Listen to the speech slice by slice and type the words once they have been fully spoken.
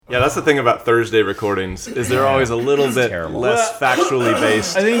Yeah, that's the thing about Thursday recordings, is they're always a little bit less factually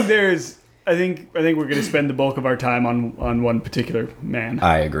based. I think we're going to spend the bulk of our time on one particular man.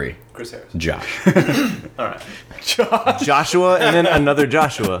 I agree. Chris Harris. Josh. All right. Joshua and then another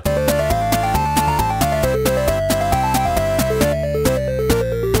Joshua.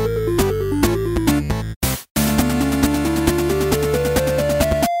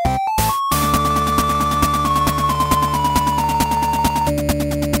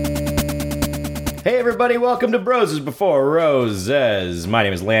 Hey everybody, welcome to Broses Before Roses. My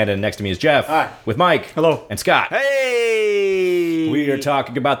name is Landon, next to me is Jeff. Hi. With Mike. Hello. And Scott. Hey! We are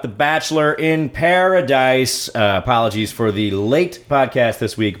talking about The Bachelor in Paradise. Apologies for the late podcast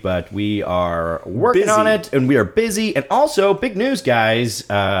this week, but we are working Busy. on it, and we are busy. And also, big news, guys,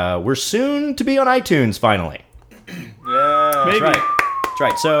 we're soon to be on iTunes, finally. Yeah. Maybe. That's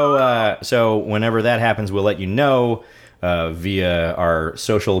right. So whenever that happens, we'll let you know via our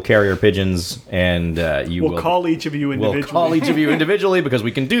social carrier pigeons, and We'll call each of you individually. We'll call each of you individually because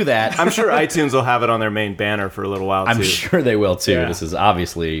we can do that. I'm sure iTunes will have it on their main banner for a little while, too. I'm sure they will too. Yeah. This is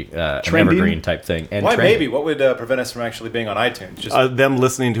obviously an Trending. evergreen type thing. And Why trending. maybe? What would prevent us from actually being on iTunes? Just Them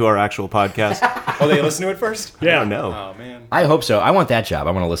listening to our actual podcast. they listen to it first? I Yeah. don't know. Oh man. I hope so. I want that job.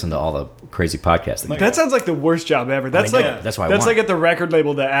 I want to listen to all the crazy podcasts. That sounds like the worst job ever. That's like That's why I that's want like at the record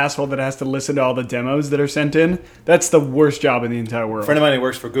label, the asshole that has to listen to all the demos that are sent in. That's the worst job in the entire world. A friend of mine who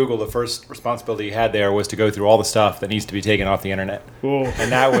works for Google, the first responsibility he had there was to go through all the stuff that needs to be taken off the internet. Cool.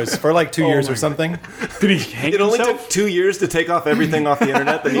 And that was for like 2 years my or something. Did he hang It only himself? took 2 years to take off everything off the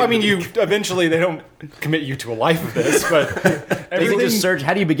internet. Well, I mean, you eventually they don't commit you to a life of this, but You Everything. can just search.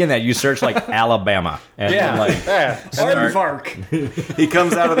 How do you begin that? You search like Alabama, and yeah, then, like yeah. Aardvark. He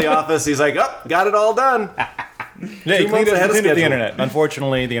comes out of the office, he's like, oh, got it all done. Yeah, he 2 months cleaned ahead of the schedule. internet.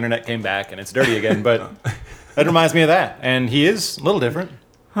 Unfortunately, the internet came back and it's dirty again, but that reminds me of that. And he is a little different.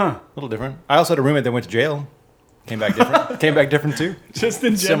 Huh. A little different. I also had a roommate that went to jail. Came back different. Came back different too. Just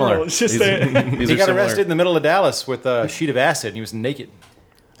in similar. general. It's just These He are got similar. arrested in the middle of Dallas with a sheet of acid and he was naked.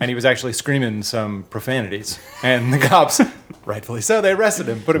 And he was actually screaming some profanities. And the cops, rightfully so, they arrested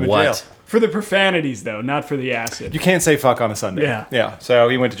him, put him in jail. What? for the profanities though, not for the acid. You can't say fuck on a Sunday. Yeah. Yeah. So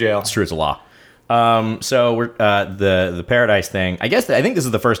he went to jail. It's true. It's a law. So we're the Paradise thing. I think this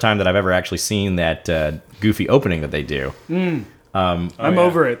is the first time that I've ever actually seen that goofy opening that they do. I'm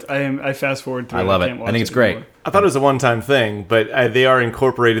over it. I fast forward through. I love it. can't I watch think it's great. anymore. I thought it was a one-time thing, but they are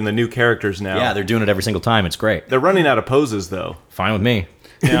incorporating the new characters now. Yeah, they're doing it every single time. It's great. They're running out of poses, though. Fine with me.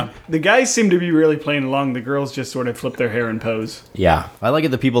 Yeah. The guys seem to be really playing along. The girls just sort of flip their hair and pose. Yeah, I like it.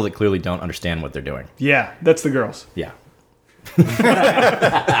 The people that clearly don't understand what they're doing. Yeah, that's the girls. Yeah.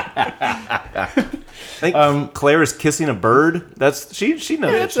 I think Claire is kissing a bird. She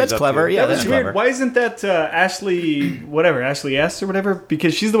knows. what that's she's up clever. to. Yeah, That's that's weird. clever. Why isn't that Ashley S or whatever?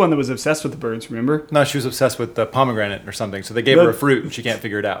 Because she's the one that was obsessed with the birds. Remember? No, she was obsessed with the pomegranate or something. So they gave her a fruit and she can't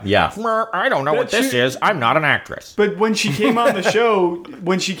figure it out. Yeah. I don't know what That this shit- is. I'm not an actress. But when she came on the show,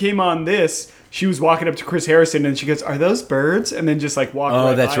 when she came on this, she was walking up to Chris Harrison and she goes, "Are those birds?" And then just like walked. Oh,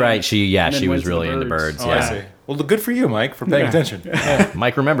 right that's by right. him, She and then was went to the really into birds. Oh, Yeah. I see. Well, good for you, Mike, for paying attention.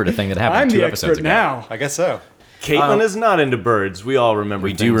 Mike remembered a thing that happened I'm 2 the episodes expert ago. now. I guess so. Caitlin is not into birds. We all remember.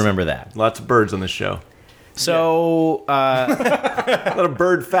 We do things. remember that. Lots of birds on this show. So, A lot of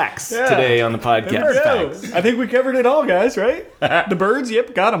bird facts today on the podcast. Yeah, I think we covered it all, guys. Right? The birds.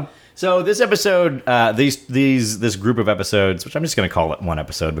 Yep, got them. So this episode, this group of episodes, which I'm just going to call it one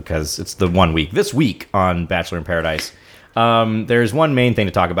episode because it's the 1 week. This week on Bachelor in Paradise, there's one main thing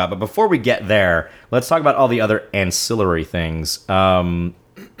to talk about. But before we get there, let's talk about all the other ancillary things.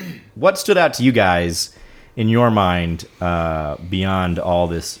 What stood out to you guys in your mind beyond all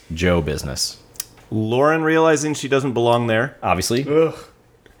this Joe business? Lauren realizing she doesn't belong there. Obviously, Ugh.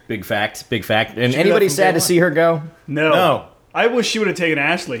 big fact, big fact. And do anybody that from sad day to one. see her go? No. I wish she would have taken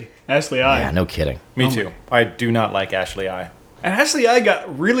Ashley I. Yeah, no kidding. Me too. I do not like Ashley I. And Ashley I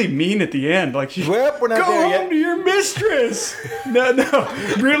got really mean at the end. Like, she, Well, we're not go there home yet." to your mistress. no,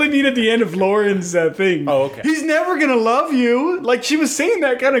 really mean at the end of Lauren's thing. Oh, okay. He's never gonna love you. Like, she was saying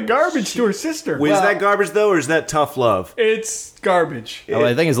that kind of garbage to her sister. Is that garbage, though, or is that tough love? It's garbage. Well,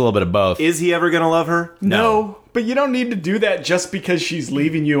 I think it's a little bit of both. Is he ever going to love her? No, but you don't need to do that just because she's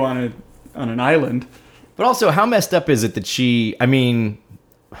leaving you on an island. But also, how messed up is it that she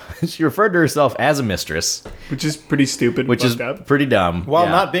referred to herself as a mistress, Which is pretty stupid. which is fucked up. pretty dumb. While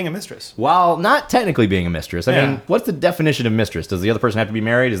Yeah. not being a mistress. While not technically being a mistress. I Yeah. mean, what's the definition of mistress? Does the other person have to be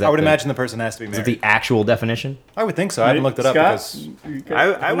married? Is that I would imagine the person has to be is married. it the actual definition? I would think so. I haven't looked it up Scott? because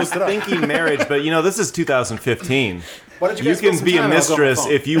I was thinking marriage, but this is 2015. Why don't you You guys spend can some be a time and I'll go on my mistress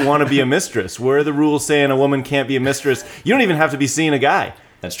phone? if you want to be a mistress. Where are the rules saying a woman can't be a mistress? You don't even have to be seeing a guy.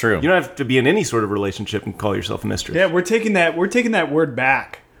 That's true. You don't have to be in any sort of relationship and call yourself a mistress. Yeah, we're taking that word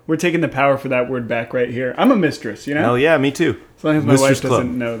back. We're taking the power for that word back right here. I'm a mistress, you know? Hell yeah, me too. As long as my Mistress wife Club.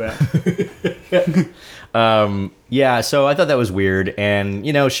 doesn't know that. Yeah, so I thought that was weird, and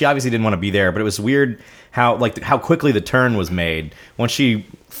she obviously didn't want to be there, but it was weird how quickly the turn was made once she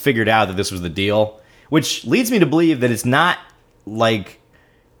figured out that this was the deal, which leads me to believe that it's not like,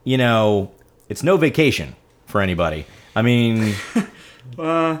 it's no vacation for anybody. I mean,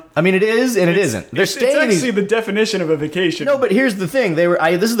 it is and it isn't. They're It's staying in actually these. the definition of a vacation. No, but here's the thing.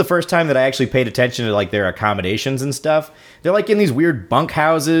 This is the first time that I actually paid attention to like their accommodations and stuff. They're like in these weird bunk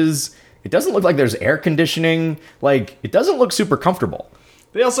houses. It doesn't look like there's air conditioning. Like, it doesn't look super comfortable.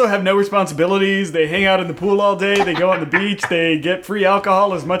 They also have no responsibilities. They hang out in the pool all day. They go on the beach. They get free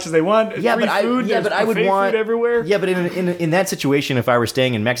alcohol as much as they want. Yeah, free but food. There's I would buffet want food everywhere. Yeah, but in that situation, if I were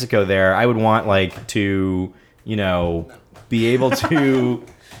staying in Mexico, there, I would want like to be able to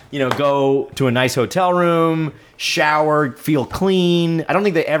go to a nice hotel room, shower, feel clean. I don't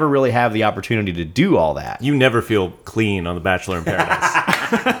think they ever really have the opportunity to do all that. You never feel clean on The Bachelor in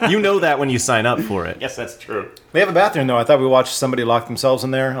Paradise. You know that when you sign up for it. Yes, that's true. They have a bathroom, though. I thought we watched somebody lock themselves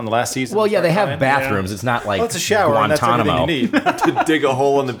in there on the last season. Well, yeah, they have Ryan. bathrooms. It's not like Well, it's a shower, and that's Guantanamo. everything you need. To dig a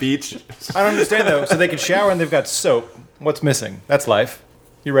hole in the beach. I don't understand, though. So they can shower and they've got soap. What's missing? That's life.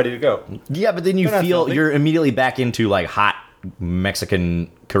 You're ready to go. Yeah, but then They're not filthy. you're immediately back into like hot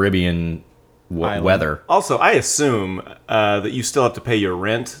Mexican Caribbean Island. weather. Also, I assume that you still have to pay your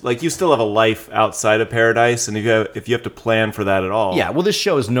rent. Like, you still have a life outside of Paradise, and if you have to plan for that at all. Yeah, well, this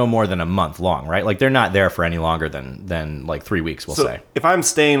show is no more than a month long, right? Like, they're not there for any longer than like 3 weeks, we'll So say. if I'm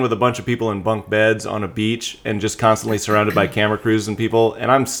staying with a bunch of people in bunk beds on a beach and just constantly surrounded by camera crews and people, and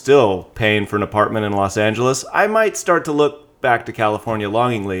I'm still paying for an apartment in Los Angeles, I might start to look back to California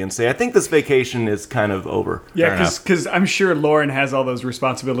longingly and say, I think this vacation is kind of over. Yeah, Fair because I'm sure Lauren has all those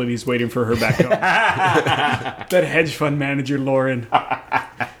responsibilities waiting for her back home. That hedge fund manager, Lauren.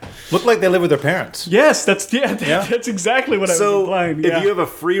 Look like they live with their parents. Yes, that's exactly what I was So, implying. if you have a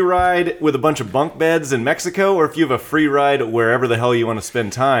free ride with a bunch of bunk beds in Mexico, or if you have a free ride wherever the hell you want to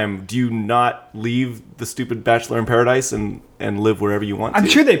spend time, do you not leave the stupid Bachelor in Paradise and live wherever you want to? I'm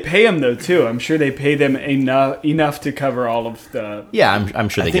sure they pay them though too. I'm sure they pay them enough to cover all of the. Yeah, I'm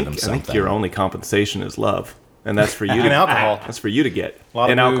sure they I give them think something. your only compensation is love. And that's for you And to alcohol. That's for you to get. A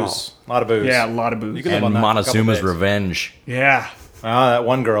lot of and booze. alcohol. A lot of booze. Yeah, a lot of booze. You can live and on that for a couple Montezuma's days. revenge. Yeah. Ah, that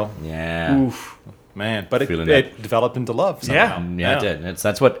one girl. Yeah. Oof. Man, but Feeling it developed into love somehow. Yeah, it did.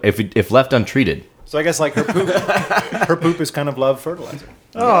 That's what if left untreated. So I guess like her poop is kind of love fertilizer.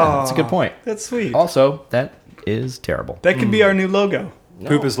 Oh, That's a good point. That's sweet. Also, that is terrible. That could be our new logo.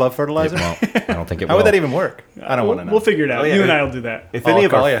 Poop is love fertilizer? Well, I don't think it How will. would that even work? I don't want to know. We'll figure it out. Oh, yeah. You and I will do that. If I'll any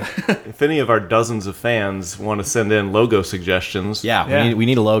of call our you. if any of our dozens of fans want to send in logo suggestions, Yeah, Yeah. we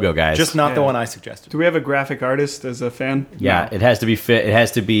need a logo, guys. Just not the Yeah. one I suggested. Do we have a graphic artist as a fan? Yeah, it has to be fit. It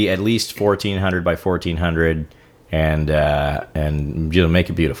has to be at least 1400 by 1400, and make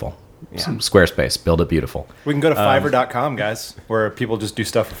it beautiful. Some Squarespace, build it beautiful. We can go to Fiverr.com, guys, where people just do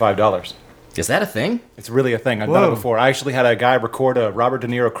stuff for $5. Is that a thing? It's really a thing. I've done Whoa. it before. I actually had a guy record a Robert De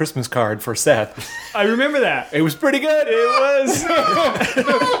Niro Christmas card for Seth. I remember that. It was pretty good. It was.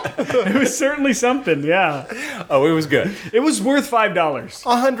 It was certainly something. Yeah. Oh, it was good. It was worth $5.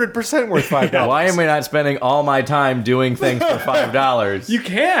 100% worth $5. Why am I not spending all my time doing things for $5? You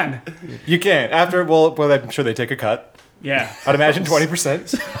can. You can't. After, well, I'm sure they take a cut. Yeah. I'd imagine 20%.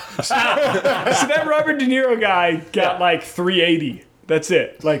 So that Robert De Niro guy got like $380. That's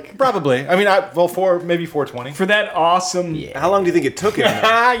it. Like Probably. I mean, maybe 420. for that awesome. how long do you think it took him?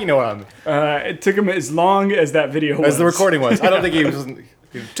 Ah, you know what I'm. It took him as long as that video was. As the recording was. I don't think he was.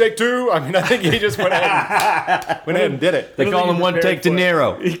 Take two. I mean, I think he just went ahead and did it. They call him One Take De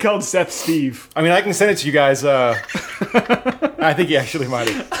Niro. He called Seth Steve. I mean, I can send it to you guys. I think he actually might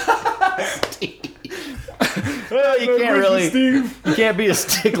have. Well, you can't really. Steve. You can't be a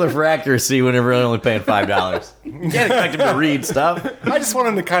stickler for accuracy when you're really only paying $5. You can't expect him to read stuff. I just want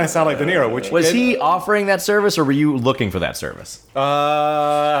him to kind of sound like De Niro, which Was he offering that service, or were you looking for that service? It's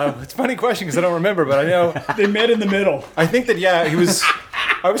a funny question because I don't remember, but I know. They met in the middle. I think that he was.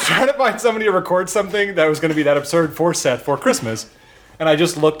 I was trying to find somebody to record something that was going to be that absurd for Seth for Christmas, and I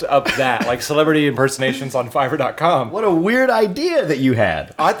just looked up that like celebrity impersonations on Fiverr.com. What a weird idea that you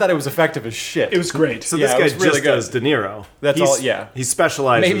had. I thought it was effective as shit. It was great. So Yeah, this it guy was really just good. does De Niro. That's all- yeah. He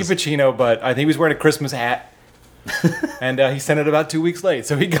specializes. maybe Pacino, but I think he was wearing a Christmas hat. And he sent it about 2 weeks late,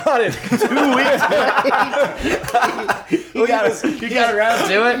 so he got it. You got around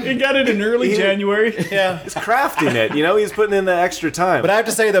to it. He got it in early January. Yeah. He's crafting it. You know, he's putting in the extra time. But I have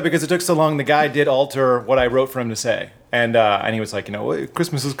to say, though, because it took so long, the guy did alter what I wrote for him to say. And he was like,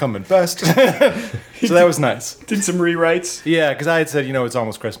 Christmas is coming fast. So that was nice. Did some rewrites. Yeah, because I had said, it's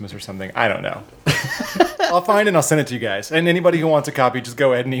almost Christmas or something. I don't know. I'll find it and I'll send it to you guys. And anybody who wants a copy, just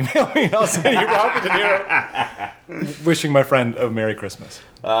go ahead and email me. I'll send you Robert De Niro. Wishing my friend a Merry Christmas.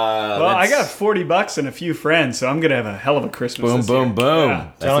 Well, I got $40 and a few friends, so I'm gonna have a hell of a Christmas. Boom, this boom, year. boom. Yeah.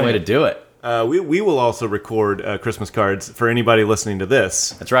 That's the Telling way you. to do it. We will also record Christmas cards for anybody listening to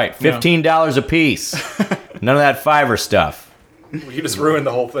this. That's right. $15 a piece. None of that $5 stuff. You just ruined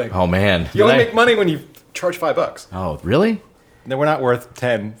the whole thing. Oh man. You only make money when you charge $5. Oh really? Then we're not worth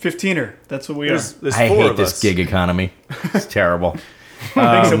 10. 15er. That's what we are. There's I four hate of this us. gig economy. It's terrible.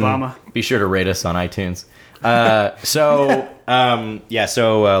 Thanks, Obama. Be sure to rate us on iTunes. So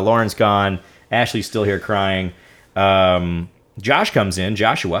Lauren's gone. Ashley's still here crying.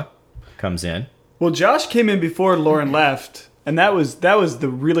 Joshua comes in. Well, Josh came in before Lauren left, and that was the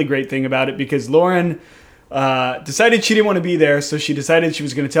really great thing about it, because Lauren decided she didn't want to be there, so she decided she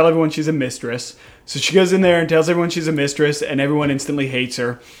was going to tell everyone she's a mistress. So she goes in there and tells everyone she's a mistress, and everyone instantly hates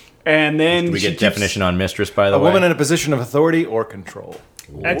her. And then Do we get definition on mistress, by the A way? woman in a position of authority or control.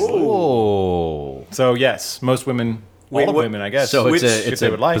 Excellent. Oh. So, yes, most women, all what- women, I guess. So Which- it's if a they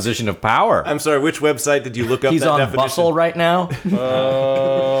would like. position of power. I'm sorry, which website did you look up He's that on definition? Bustle right now.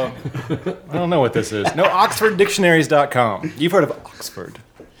 I don't know what this is. No, OxfordDictionaries.com. You've heard of Oxford.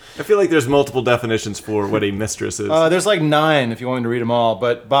 I feel like there's multiple definitions for what a mistress is. There's like 9 if you want me to read them all,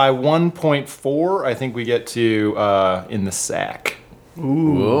 but by 1.4, I think we get to in the sack.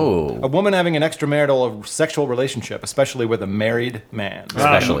 Whoa. A woman having an extramarital or sexual relationship, especially with a married man.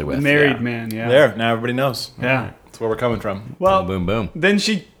 Especially with, married yeah. man. Yeah. There, now everybody knows. Yeah. That's where we're coming from. Well, Boom, boom. then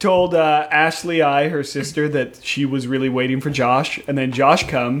she told Ashley I, her sister, that she was really waiting for Josh, and then Josh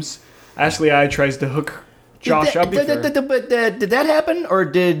comes. Ashley I tries to hook Josh up with her. But did that happen, or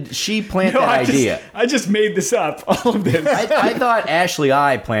did she plant that idea? I just made this up. All of this. I thought Ashley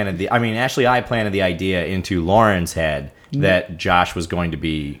I planted the idea into Lauren's head that Josh was going to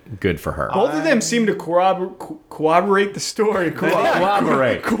be good for her. Both of them seem to corroborate the story.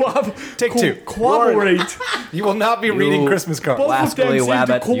 Corroborate. Take 2. Corroborate. You will not be reading Christmas cards. Both of them Wascally seem to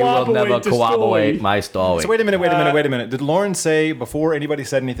Wabbit, you will never corroborate the corroborate story. my story. So wait a minute. Did Lauren say before anybody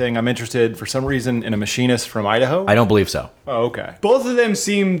said anything, I'm interested for some reason in a machinist from Idaho? I don't believe so. Oh, okay. Both of them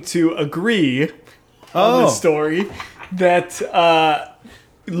seem to agree on the story that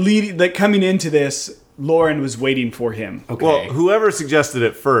that coming into this, Lauren was waiting for him. Okay. Well, whoever suggested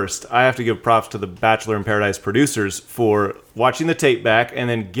it first, I have to give props to the Bachelor in Paradise producers for watching the tape back and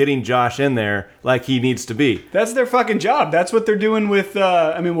then getting Josh in there like he needs to be. That's their fucking job. That's what they're doing with,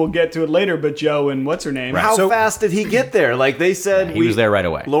 we'll get to it later, but Joe and what's her name? How fast did he get there? Like they said, he was there right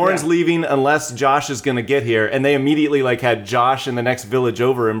away. Lauren's Yeah. leaving unless Josh is going to get here, and they immediately had Josh in the next village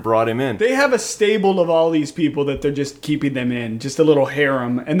over and brought him in. They have a stable of all these people that they're just keeping them in, just a little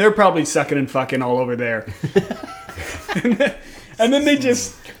harem, and they're probably sucking and fucking all over there. and then they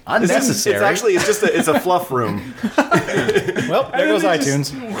just... Unnecessary. It's a fluff room. Well, there goes they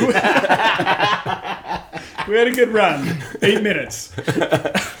just- iTunes. We had a good run. 8 minutes.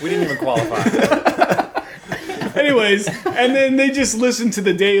 We didn't even qualify. Anyways, and then they just listen to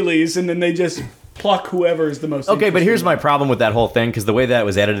the dailies, and then they just pluck whoever is the most Okay, but here's interesting. my problem with that whole thing, because the way that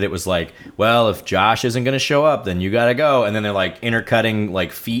was edited, it was like, well, if Josh isn't going to show up, then you got to go. And then they're like intercutting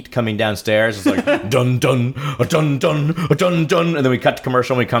feet coming downstairs. It's like, dun, dun, a dun, dun, a dun, dun. And then we cut to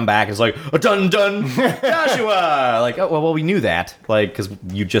commercial and we come back. It's like, a dun, dun, Joshua. Like, oh, well, we knew that, because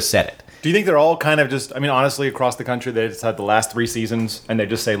you just said it. Do you think they're all kind of just, honestly, across the country, they just had the last 3 seasons, and they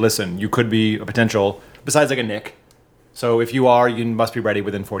just say, listen, you could be a potential, besides a Nick. So if you are, you must be ready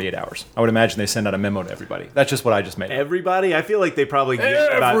within 48 hours. I would imagine they send out a memo to everybody. That's just what I just made. Everybody? I feel like they probably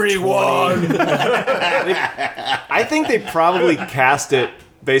get about 20. I think they probably cast it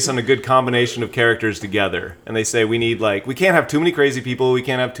based on a good combination of characters together. And they say we can't have too many crazy people. We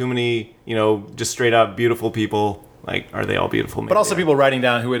can't have too many, just straight up beautiful people. Are they all beautiful? Maybe But also they are. people writing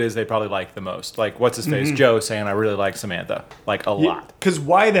down who it is they probably like the most. Like, what's his face? Joe saying, I really like Samantha. A lot. Because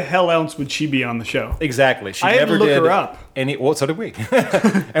why the hell else would she be on the show? Exactly. She I had to never look did her up. Well, so did we.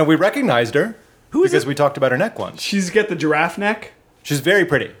 And we recognized her because we talked about her neck once. She's got the giraffe neck. She's very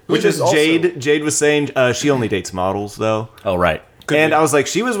pretty. Which is also- Jade. Jade was saying she only dates models, though. Oh, right. And I was like,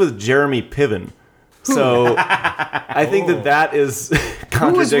 she was with Jeremy Piven. So I think that is Who was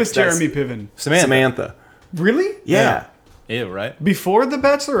contradicts with that- Jeremy Piven? Samantha. Really? Yeah. Ew, right? Before The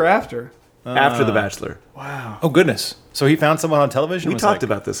Bachelor or after? after The Bachelor. Wow. Oh goodness! So he found someone on television. We and was talked like,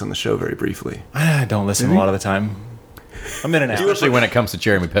 about this on the show very briefly. I don't listen a lot of the time. I'm in and out. Especially when it comes to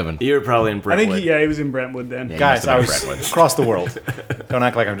Jeremy Piven. You were probably in I Brentwood. think he was in Brentwood then. Yeah. Guys, must I have was been Brentwood. across the world. Don't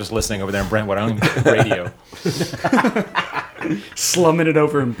act like I'm just listening over there in Brentwood. I don't even radio. Slumming it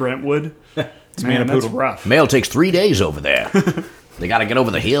over in Brentwood. Man, that's Poodle. rough. Mail takes 3 days over there. They got to get over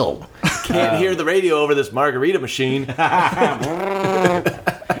the hill. Can't hear the radio over this margarita machine.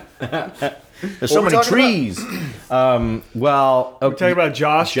 There's so What many were we talking trees. Well, okay. Talking about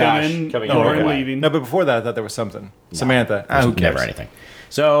Josh coming, coming Lauren over. leaving. No, but before that, I thought there was something. Samantha. Who cares? Never anything.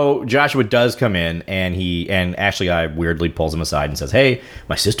 So Joshua does come in, and Ashley I weirdly pulls him aside and says, "Hey,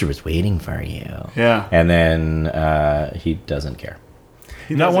 my sister was waiting for you." Yeah. And then he doesn't care.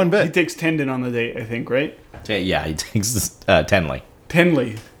 He Not doesn't- one bit. He takes Tendon on the date, I think, right? Yeah, he takes Tenley.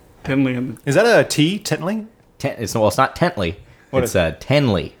 Tenley. Tenley on Is that a T? Tenley? It's not Tentley. What It's is-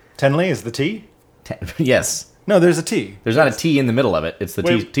 Tenley. Tenley is the T? Yes. No, there's a T. There's not a T in the middle of it. It's the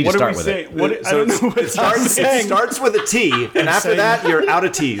Wait, T to what do start we with say? it. What, I don't know what It starts with a T, and after that, you're out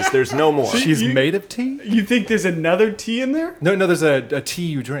of T's. There's no more. She's made of tea? You think there's another T in there? No, there's a tea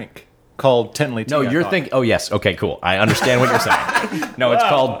you drink called Tenley tea. No, I you're thought. thinking. Oh, yes. Okay, cool. I understand what you're saying. No, it's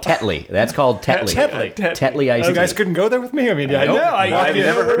called Tetley. That's called Tetley. Tetley. Tetley iced You guys tea. couldn't go there with me? I mean, yeah, Nope. No, I've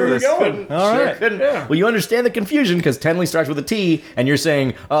never heard of this. Going. All right. Yeah. Well, you understand the confusion because Tenley starts with a T, and you're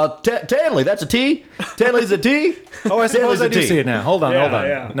saying, Tanley, that's a T? Tanley's a T? Oh, I suppose Tenley's I a do T. see it now. Hold on, Yeah, hold on.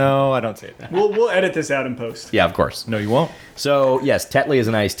 yeah. No, I don't see it now. We'll edit this out in post. Yeah, of course. No, you won't. So, yes, Tetley is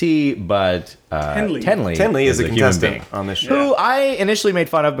an iced tea, but Tenley. Tenley Tenley is a human contestant being. on this show. Who I initially made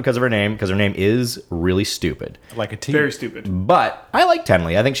fun of because of her name is really stupid. Like a tea. Very stupid. But I like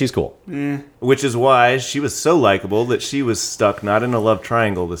Tenley. I think she's cool. Which is why she was so likable that she was stuck not in a love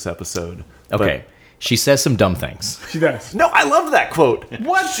triangle this episode. Okay. She says some dumb things, She does. No, I love that quote.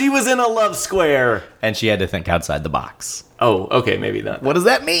 What? She was in a love square. and she had to think outside the box. Oh, okay, maybe not. What does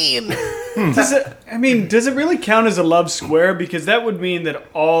that mean? Does it really count as a love square? Because that would mean that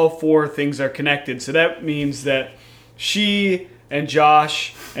all four things are connected. So that means that she and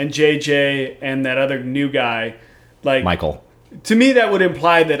Josh and JJ and that other new guy, like Michael. to me, that would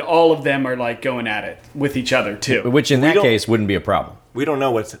imply that all of them are like going at it with each other too. Which in that don't- case wouldn't be a problem. We don't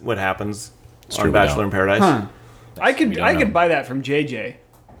know what happens true, on we Bachelor don't. in Paradise. Huh. I don't know. could buy that from JJ.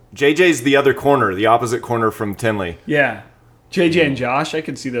 JJ's the other corner, the opposite corner from Tenley. Yeah. JJ and Josh, I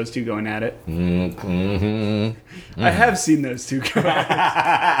could see those two going at it. I have seen those two go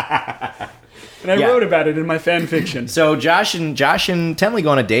at it. And I Yeah. wrote about it in my fan fiction. So Josh and Tenley go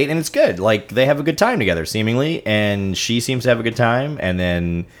on a date, and it's good. Like they have a good time together, seemingly, and she seems to have a good time. And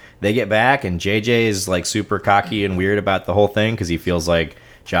then they get back, and JJ is like super cocky and weird about the whole thing because he feels like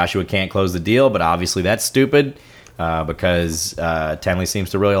Joshua can't close the deal, but obviously that's stupid because Tenley seems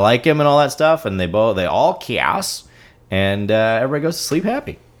to really like him and all that stuff. And they all chaos, and everybody goes to sleep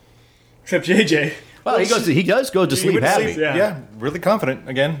happy. Except JJ. Well, he does go to sleep went to happy. sleep, yeah. Yeah, really confident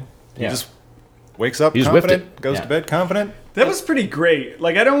again. He Yeah. just wakes up He just whiffed confident, it. goes Yeah. to bed confident. That was pretty great.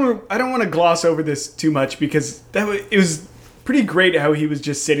 Like I don't want to gloss over this too much because it was pretty great how he was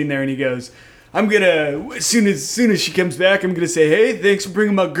just sitting there and he goes, "I'm gonna as soon as she comes back, I'm gonna say, hey, thanks for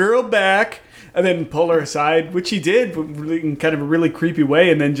bringing my girl back," and then pull her aside, which he did, but really, in kind of a really creepy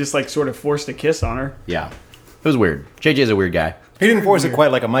way, and then just like sort of forced a kiss on her. Yeah, it was weird. JJ's a weird guy. He didn't force it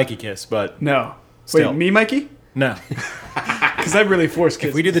quite like a Mikey kiss, but No, Still. wait, me, Mikey? no. Because I really forced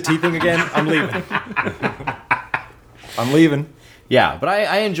kisses. If we do the tea thing again, I'm leaving. I'm leaving. Yeah, but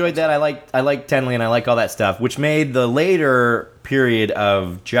I enjoyed that. I like Tenley and I like all that stuff, which made the later period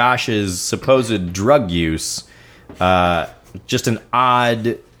of Josh's supposed drug use just an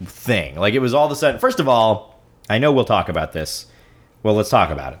odd thing. Like it was all of a sudden. First of all, I know we'll talk about this. Well, let's talk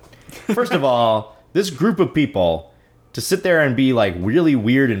about it. First of all, this group of people to sit there and be like really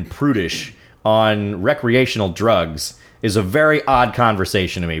weird and prudish on recreational drugs is a very odd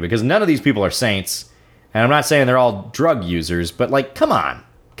conversation to me because none of these people are saints. And I'm not saying they're all drug users, but like, come on.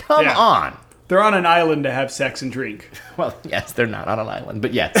 Come Yeah. on. They're on an island to have sex and drink. Well, yes, they're not on an island,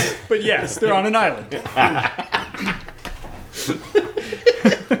 but yes. But yes, they're on an island.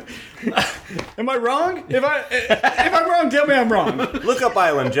 Am I wrong? If I'm wrong, tell me I'm wrong. Look up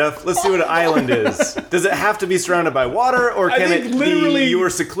island, Jeff. Let's see what an island is. Does it have to be surrounded by water, or I can think it literally- be you are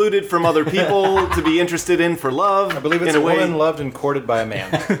secluded from other people to be interested in for love? I believe it's in a a way. woman loved and courted by a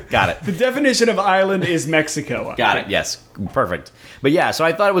man. Got it. The definition of island is Mexico. Got it. Yes. Perfect. But yeah, so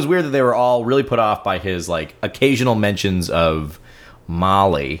I thought it was weird that they were all really put off by his like occasional mentions of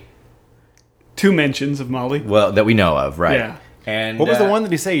Molly. 2 mentions of Molly. Well, that we know of, right? Yeah. And What was the one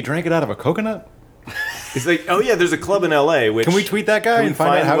that he say? He drank it out of a coconut? He's like, oh yeah, there's a club in L.A. Which Can we tweet that guy can we and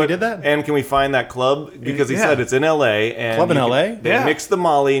find out how he did that? And can we find that club because he Yeah. said it's in L.A. and Club in you can- LA? They Yeah. mix the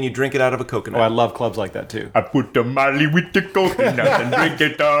Molly and you drink it out of a coconut. Oh, I love clubs like that too. I put the Molly with the coconut and drink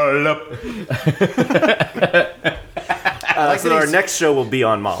it all up. So our next show will be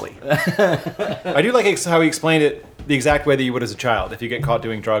on Molly. I do like how he explained it the exact way that you would as a child. If you get caught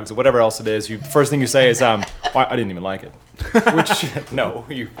doing drugs or whatever else it is, first thing you say is, "Well, I didn't even like it." Which no,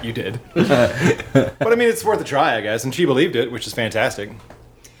 you did. But I mean, it's worth a try, I guess. And she believed it, which is fantastic.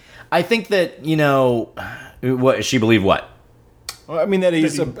 I think that, what she believed what? Well, I mean that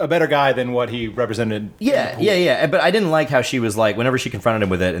he's a better guy than what he represented. Yeah. But I didn't like how she was like, whenever she confronted him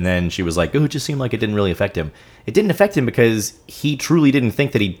with it, and then she was like, oh, it just seemed like it didn't really affect him. It didn't affect him because he truly didn't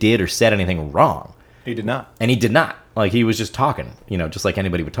think that he did or said anything wrong. He did not. And he did not. Like, he was just talking, just like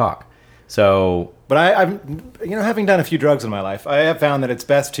anybody would talk. So, But I've having done a few drugs in my life, I have found that it's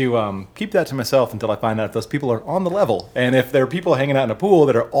best to keep that to myself until I find out if those people are on the level. And if there are people hanging out in a pool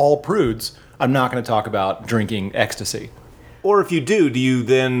that are all prudes, I'm not going to talk about drinking ecstasy. Or if you do you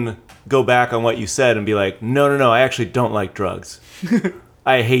then go back on what you said and be like, no, I actually don't like drugs.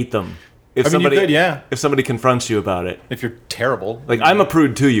 I hate them. If I mean, you could, yeah. If somebody confronts you about it. If you're terrible. Like, I'm a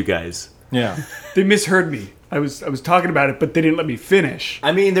prude too, you guys. Yeah. They misheard me. I was talking about it, but they didn't let me finish.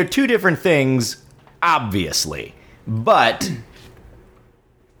 I mean, they're two different things, obviously. But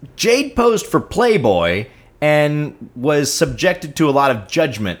Jade posed for Playboy and was subjected to a lot of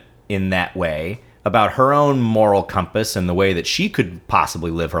judgment in that way about her own moral compass and the way that she could possibly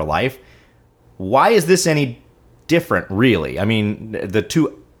live her life. Why is this any different, really? I mean, the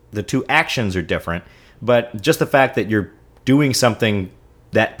two actions are different, but just the fact that you're doing something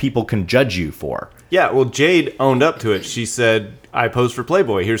that people can judge you for. Yeah, well, Jade owned up to it. She said, I posed for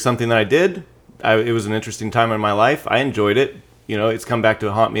Playboy. Here's something that I did. It was an interesting time in my life. I enjoyed it. It's come back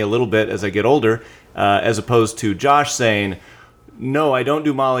to haunt me a little bit as I get older, as opposed to Josh saying, no, I don't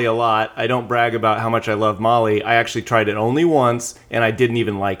do Molly a lot. I don't brag about how much I love Molly. I actually tried it only once, and I didn't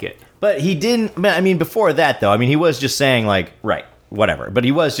even like it. But he didn't, I mean, before that, though, I mean, he was just saying, like, right, whatever. But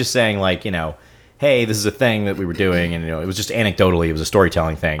he was just saying, like, hey, this is a thing that we were doing, and, it was just anecdotally, it was a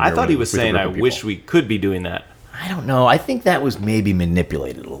storytelling thing. I thought he was saying, I wish we could be doing that. I don't know. I think that was maybe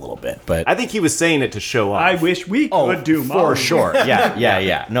manipulated a little bit, but I think he was saying it to show off. I wish we could do for Molly. sure.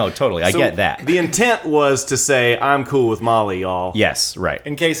 Yeah. No, totally. I So get that. The intent was to say, I'm cool with Molly, y'all. Yes, right.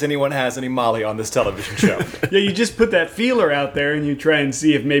 In case anyone has any Molly on this television show. Yeah, you just put that feeler out there and you try and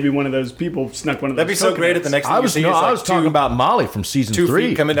see if maybe one of those people snuck one of those. That'd be so great at the next thing you see is like talking about Molly from season 2 3.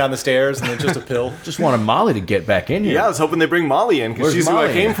 feet coming down the stairs and then just a pill. Just wanted Molly to get back in here. Yeah, I was hoping they bring Molly in, because she's who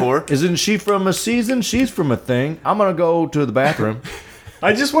I came for. Isn't she from a season? She's from a thing. I'm gonna go to the bathroom.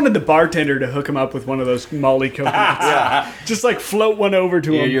 I just wanted the bartender to hook him up with one of those Molly coconuts. Just like float one over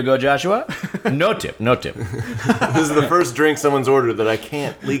to Here him. you go, Joshua. No tip. This is the first drink someone's ordered that I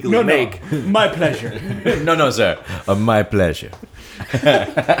can't legally make. No, my pleasure. No, sir. My pleasure.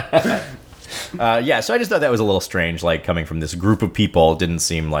 Yeah, so I just thought that was a little strange, like, coming from this group of people. It didn't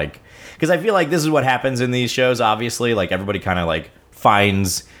seem like... Because I feel like this is what happens in these shows, obviously. Like, everybody kind of, like,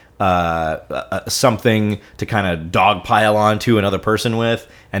 finds something to kind of dogpile onto another person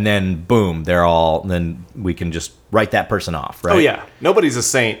with, and then, boom, then we can just write that person off, right? Oh, yeah. Nobody's a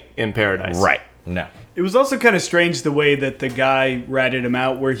saint in paradise. Right. No. It was also kind of strange the way that the guy ratted him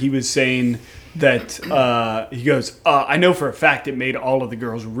out, where he was saying that he goes, I know for a fact it made all of the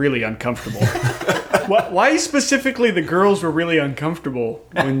girls really uncomfortable. Why specifically the girls were really uncomfortable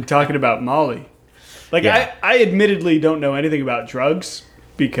when talking about Molly? Like, Yeah. I admittedly don't know anything about drugs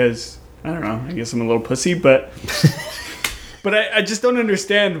because, I don't know, I guess I'm a little pussy, but I just don't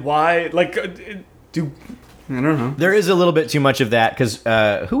understand why, like, I don't know. There is a little bit too much of that, because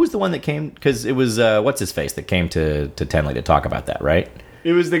who was the one that came? Because it was, what's-his-face that came to Tenley to talk about that, right?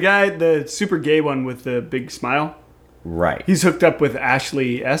 It was the guy, the super gay one with the big smile. Right. He's hooked up with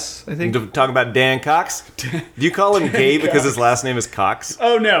Ashley S., I think. To talk about Dan Cox? Do you call him gay because his last name is Cox?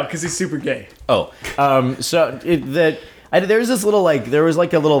 Oh, no, because he's super gay. Oh, so there's this little, like, there was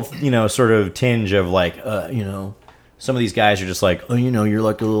like a little, sort of tinge of like, some of these guys are just like, oh, you're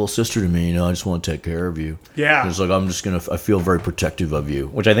like a little sister to me, I just want to take care of you. Yeah. And it's like, I feel very protective of you,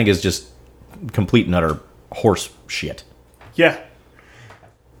 which I think is just complete and utter horse shit. Yeah.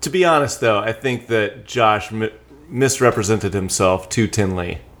 To be honest, though, I think that Josh misrepresented himself to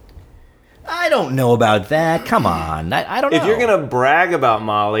Tinley. I don't know about that. Come on. I don't know. If you're going to brag about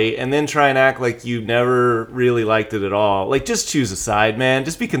Molly and then try and act like you never really liked it at all, like, just choose a side, man.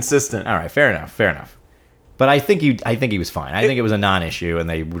 Just be consistent. All right, fair enough. But I think he was fine. I think it was a non-issue, and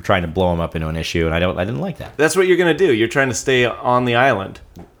they were trying to blow him up into an issue, and I didn't like that. That's what you're going to do. You're trying to stay on the island.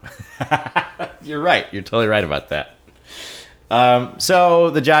 You're right. You're totally right about that. So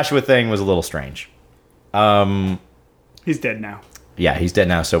the Joshua thing was a little strange. He's dead now. Yeah, he's dead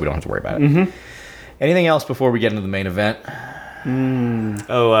now, so we don't have to worry about it. Anything else before we get into the main event?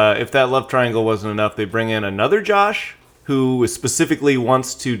 If that love triangle wasn't enough, they bring in another Josh who specifically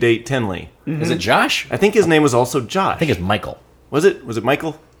wants to date Tinley. Is it Josh? I think his name was also Josh. I think it's Michael. Was it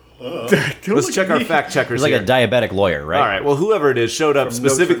Michael? Let's check our fact checkers He's like here. a diabetic lawyer, right? All right. Well, whoever it is showed up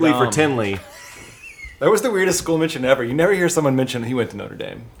specifically for Notre Dame. Tinley. That was the weirdest school mention ever. You never hear someone mention he went to Notre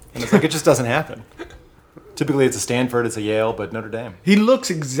Dame. And it's like, it just doesn't happen. Typically it's a Stanford, it's a Yale, but Notre Dame. He looks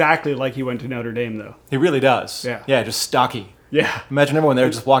exactly like he went to Notre Dame, though. He really does. Yeah. Yeah, just stocky. Yeah. Imagine everyone there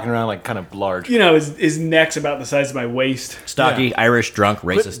just walking around like kind of large. You know, his neck's about the size of my waist. Stocky, Irish, drunk,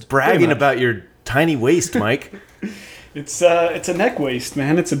 racist. Bragging much. about your tiny waist, Mike. It's a neck waist,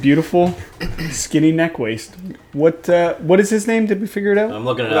 man. It's a beautiful, skinny neck waist. What is his name? Did we figure it out? I'm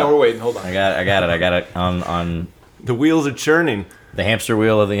looking it No, up. we're waiting. Hold on. I got it on The wheels are churning. the hamster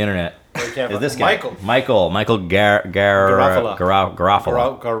wheel of the internet. can't Is this guy? Michael. Michael Garofalo.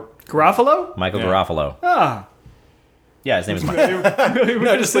 Garofalo. Garofalo? Michael Yeah. Garofalo. Ah. Yeah, his name is Michael.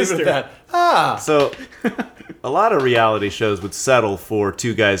 No, just leave it at that. So, a lot of reality shows would settle for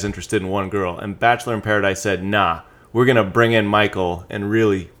two guys interested in one girl, and Bachelor in Paradise said, nah, we're going to bring in Michael and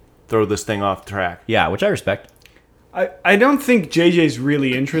really throw this thing off track. Yeah, which I respect. I don't think JJ's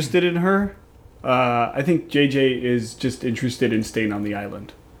really interested in her. I think JJ is just interested in staying on the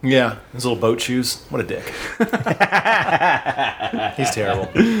island. Yeah, his little boat shoes. What a dick. He's terrible.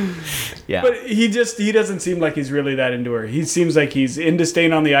 Yeah. But he doesn't seem like he's really that into her. He seems like he's into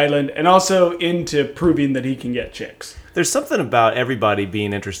staying on the island and also into proving that he can get chicks. There's something about everybody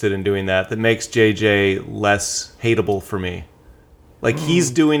being interested in doing that makes JJ less hateable for me. Like, he's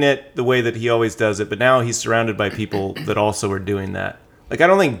doing it the way that he always does it, but now he's surrounded by people that also are doing that. Like, I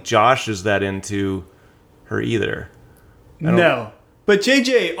don't think Josh is that into her either. No. But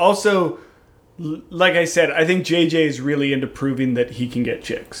JJ also, like I said, I think JJ is really into proving that he can get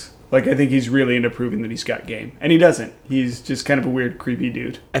chicks. Like, I think he's really into proving that he's got game. And he doesn't. He's just kind of a weird, creepy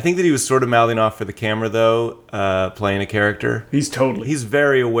dude. I think that he was sort of mouthing off for the camera, though, playing a character. He's totally. He's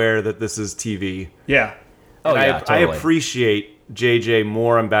very aware that this is TV. Yeah. Oh, And yeah, I totally. appreciate JJ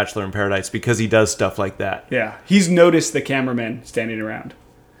more on Bachelor in Paradise because he does stuff like that. Yeah. He's noticed the cameramen standing around.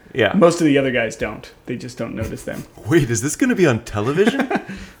 Yeah. Most of the other guys don't. They just don't notice them. Wait, is this going to be on television?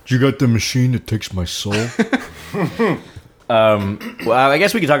 You got the machine that takes my soul? Well, I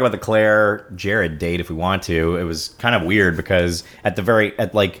guess we could talk about the Claire Jared date if we want to. It was kind of weird because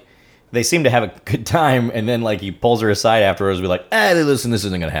they seem to have a good time, and then like he pulls her aside afterwards, and be like, listen, this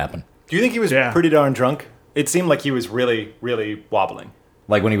isn't gonna happen. Do you think he was Yeah. pretty darn drunk? It seemed like he was really, really wobbling.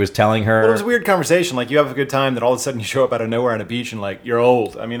 Like when he was telling her, Well, it was a weird conversation. Like, you have a good time, then all of a sudden you show up out of nowhere on a beach and, like, you're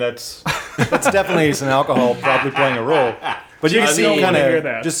old. I mean, that's definitely some alcohol probably playing a role. But you can I see don't him wanna kind hear of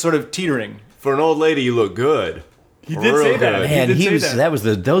that. just sort of teetering. For an old lady, you look good. He did say that. man, did he say was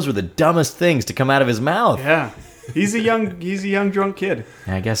that. those were the dumbest things to come out of his mouth. Yeah. He's a young drunk kid.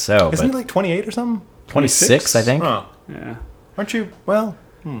 I guess so. Isn't But he like 28 or something? 26, I think. Oh. Yeah. Aren't you? Well,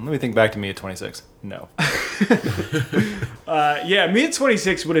 let me think back to me at 26. No. Yeah, me at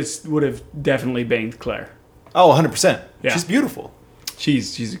 26 would have definitely banged Claire. Oh, 100%. Yeah. She's beautiful.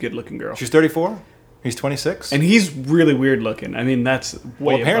 She's a good looking girl. She's 34. He's 26. And he's really weird looking. I mean, that's way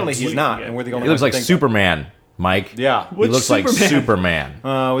well, above apparently he's sleeping not. yet. And we're the only He looks ones like who think Superman, Mike. that. Yeah. He Which looks like Superman?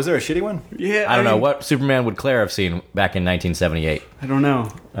 Superman. Was there a shitty one? Yeah, I don't know mean, what Superman would Claire have seen back in 1978. I don't know.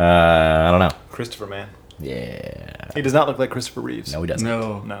 I don't know. Christopher, man. Yeah, He does not look like Christopher Reeves. no, he doesn't.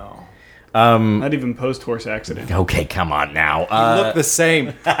 No, No. not even post horse accident. Okay, come on now. You look the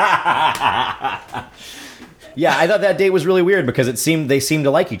same. Yeah, I thought that date was really weird because they seemed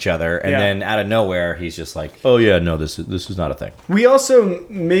to like each other, and Yeah. then out of nowhere, he's just like, "Oh yeah, no, this is not a thing." We also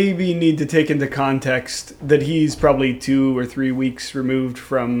maybe need to take into context that he's probably 2 or 3 weeks removed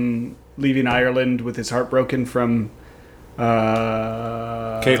from leaving Ireland with his heart broken from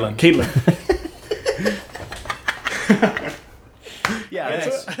Caitlin.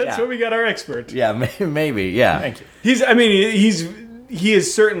 Yeah, That's where we got our expert. yeah, maybe, yeah. Thank you. He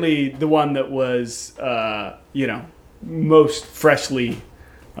is certainly the one that was most freshly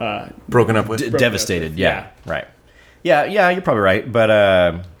Broken up with. Devastated, yeah, right. Yeah, you're probably right,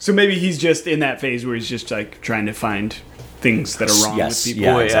 but so maybe he's just in that phase where he's just like trying to find things that are wrong Yes, with people.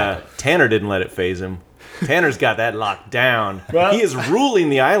 yeah. Boy, exactly. Tanner didn't let it phase him. Tanner's got that locked down. Well- He is ruling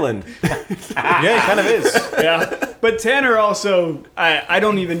the island. Yeah, he kind of is. Yeah. But Tanner also, I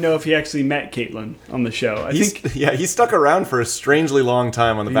don't even know if he actually met Caitlyn on the show. I think He stuck around for a strangely long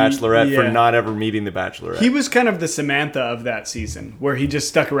time on The Bachelorette for yeah. not ever meeting the Bachelorette. he was kind of the Samantha of that season, where he just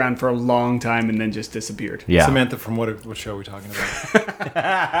stuck around for a long time and then just disappeared. Yeah. Samantha, from what show are we talking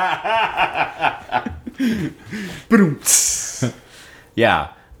about?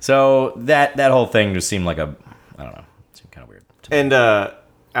 Yeah. So that whole thing just seemed like I don't know, it seemed kind of weird. And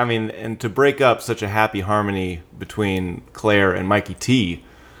and to break up such a happy harmony between Claire and Mikey T,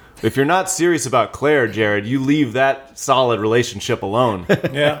 if you're not serious about Claire, Jared, you leave that solid relationship alone.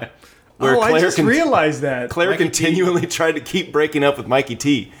 Yeah. Where I just con- realized that. Claire Mikey T. continually tried to keep breaking up with Mikey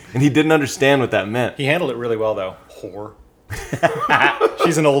T, and he didn't understand what that meant. He handled it really well, though. Whore.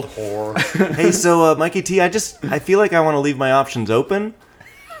 She's an old whore. Hey, so Mikey T, I feel like I want to leave my options open.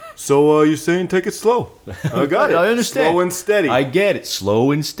 So you're saying take it slow? I got it. I understand. Slow and steady. I get it.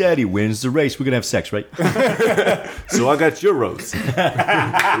 Slow and steady wins the race. We're gonna have sex, right? So I got your rose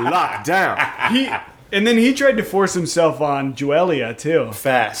locked down. And then he tried to force himself on Joelia, too.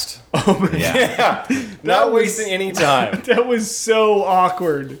 Fast. Yeah. Not was- wasting any time. That was so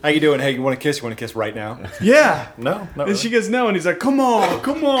awkward. How you doing? Hey, you want to kiss? You want to kiss right now? Yeah. No, not And really. she goes, no. And he's like, come on,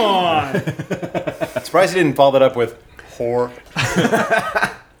 come on. Surprised he didn't follow that up with whore.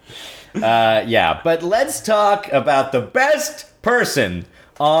 Yeah. But let's talk about the best person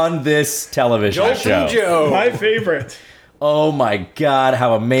on this television show. Joe. My favorite. Oh my God,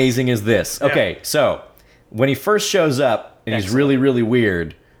 how amazing is this? Okay, so when he first shows up and he's really, really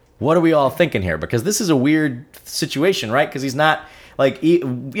weird, what are we all thinking here? Because this is a weird situation, right? Because he's not, like,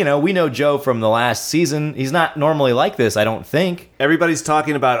 we know Joe from the last season. He's not normally like this, I don't think. Everybody's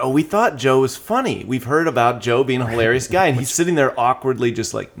talking about, we thought Joe was funny. We've heard about Joe being a hilarious guy, and he's sitting there awkwardly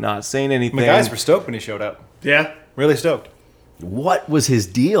just, like, not saying anything. The guys were stoked when he showed up. Yeah. Really stoked. What was his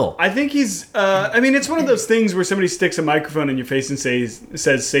deal? I think he's, it's one of those things where somebody sticks a microphone in your face and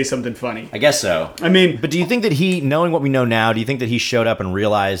says, say something funny. I guess so. I mean, But do you think that he, knowing what we know now, do you think that he showed up and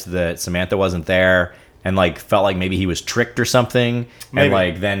realized that Samantha wasn't there and, like, felt like maybe he was tricked or something? Maybe. And,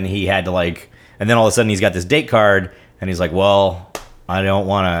 like, then he had to, like, and then all of a sudden he's got this date card and he's like, well, I don't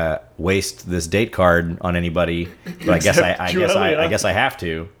want to waste this date card on anybody, but I guess I guess I have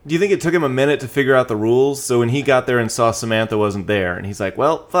to. Do you think it took him a minute to figure out the rules? So when he got there and saw Samantha wasn't there, and he's like,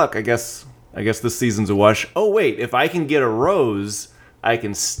 well, fuck, I guess this season's a wash. Oh, wait, if I can get a rose, I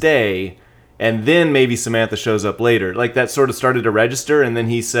can stay, and then maybe Samantha shows up later. Like, that sort of started to register, and then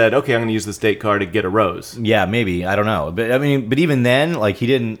he said, okay, I'm going to use this date card to get a rose. Yeah, maybe, I don't know, but I mean, but even then, like, he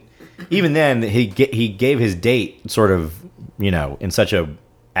didn't. Even then, he gave his date sort of, in such a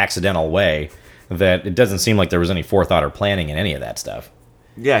accidental way that it doesn't seem like there was any forethought or planning in any of that stuff.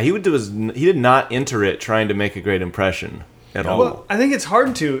 Yeah, he did not enter it trying to make a great impression at all. well, I think it's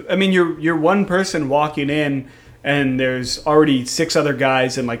hard to. I mean, you're one person walking in, and there's already 6 other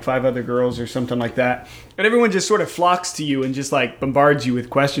guys and like 5 other girls or something like that. And everyone just sort of flocks to you and just like bombards you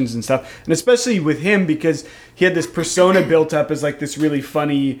with questions and stuff. And especially with him, because he had this persona built up as like this really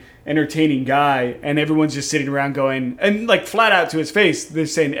funny, entertaining guy. And everyone's just sitting around going, and like flat out to his face, they're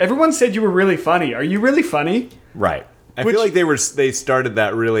saying, everyone said you were really funny. Are you really funny? Right. I feel like they started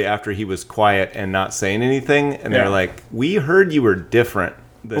that really after he was quiet and not saying anything, and Yeah. they're like, we heard you were different.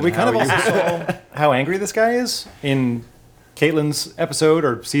 But we kind of also saw how angry this guy is in Caitlyn's episode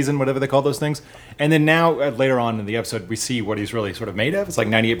or season, whatever they call those things. And then now, later on in the episode, we see what he's really sort of made of. It's like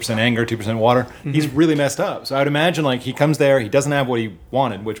 98% anger, 2% water. He's really messed up. So I would imagine, like, he comes there, he doesn't have what he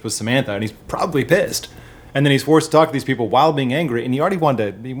wanted, which was Samantha, and he's probably pissed. And then he's forced to talk to these people while being angry, and he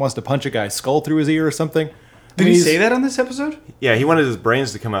wants to punch a guy's skull through his ear or something. Did he say that on this episode? Yeah, he wanted his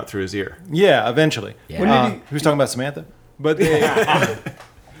brains to come out through his ear. Yeah, eventually. Yeah. When did he- He was talking about Samantha. But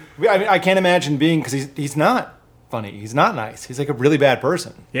I can't imagine being, because he's not funny. He's not nice. He's like a really bad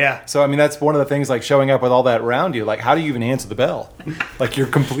person. Yeah. So, I mean, that's one of the things, like, showing up with all that around you. Like, how do you even answer the bell? Like, you're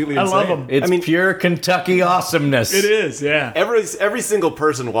completely I insane. love him. It's pure Kentucky awesomeness. It is, yeah. Every single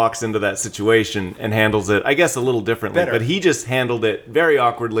person walks into that situation and handles it, I guess, a little differently. Better. But he just handled it very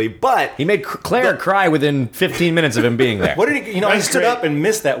awkwardly. But He made Claire cry within 15 minutes of him being there. What did he, I That's stood great. up and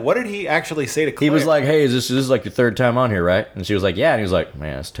missed that. What did he actually say to Claire? He was like, hey, is this like your 3rd time on here, right? And she was like, yeah. And he was like,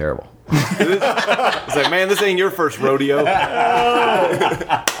 man, it's terrible. it's like, man, this ain't your first rodeo. And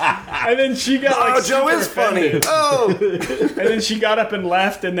then she got like, Oh, Joe super is funny. offended. Oh, And then she got up and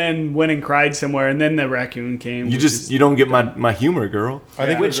left, and then went and cried somewhere, and then the raccoon came. you don't get my humor, girl. I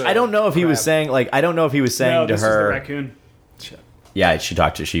think it was Which I don't know if he was saying, like, I don't know if he was saying no, to this is the her. raccoon. Yeah, she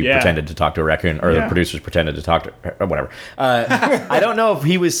pretended to talk to a raccoon, or the producers pretended to talk to her, or whatever. I don't know if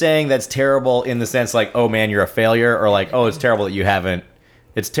he was saying that's terrible in the sense like, oh man, you're a failure, or like, oh, it's terrible that you haven't.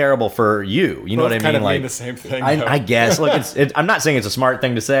 It's terrible for you. You know what I mean? Kind of like mean the same thing. I guess. Look, I'm not saying it's a smart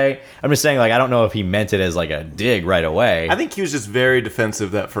thing to say. I'm just saying like I don't know if he meant it as like a dig right away. I think he was just very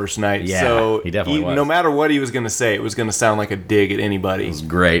defensive that first night. Yeah, so he definitely was. No matter what he was going to say, it was going to sound like a dig at anybody. It was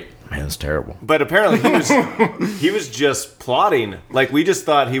great. Man, it's terrible. But apparently he was just plotting. Like we just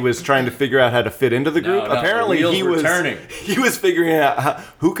thought he was trying to figure out how to fit into the group. No, apparently the wheels he were was turning. He was figuring out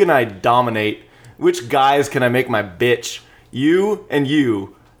who can I dominate? Which guys can I make my bitch? You and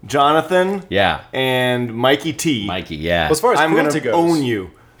you, Jonathan. Yeah. And Mikey T. Mikey, yeah. Well, as far as I'm cruelty gonna goes, own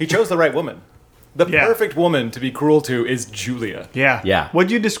you. He chose the right woman. The Yeah. perfect woman to be cruel to is Julia. Yeah. Yeah.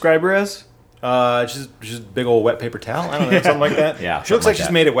 What'd you describe her as? She's a big old wet paper towel. I don't know, something like that. Yeah, She looks something like like she's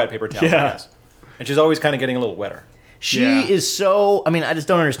that. made of wet paper towels, Yeah. I guess. And she's always kind of getting a little wetter. She Yeah. is so. I mean, I just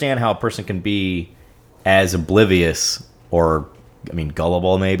don't understand how a person can be as oblivious or, I mean,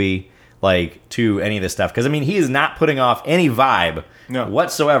 gullible maybe, like to any of this stuff. Because I mean, he is not putting off any vibe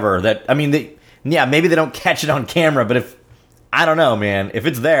whatsoever. That I mean, maybe they don't catch it on camera, but if I don't know, man, if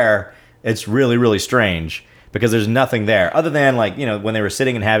it's there, it's really really strange because there's nothing there other than like when they were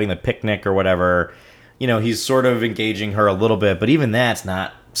sitting and having the picnic or whatever. He's sort of engaging her a little bit, but even that's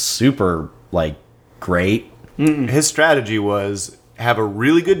not super like great. His strategy was have a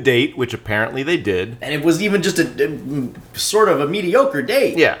really good date, which apparently they did. And it was even just a sort of a mediocre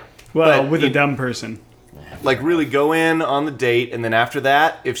date. Yeah. Well, But with a dumb person. like really go in on the date, and then after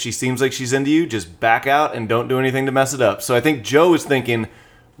that, if she seems like she's into you, just back out and don't do anything to mess it up. So I think Joe is thinking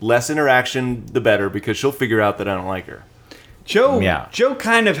less interaction, the better, because she'll figure out that I don't like her. Joe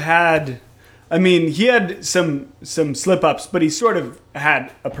kind of had. I mean, he had some slip ups, but he sort of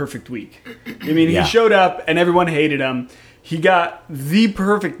had a perfect week. I mean, Yeah. he showed up and everyone hated him. He got the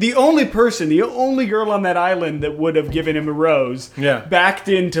only girl on that island that would have given him a rose, backed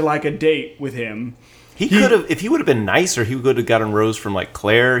into like a date with him. He could have, if he would have been nicer, he would have gotten a rose from like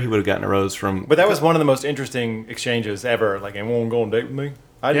Claire. He would have gotten a rose from. But that was one of the most interesting exchanges ever. Like, anyone go on a date with me?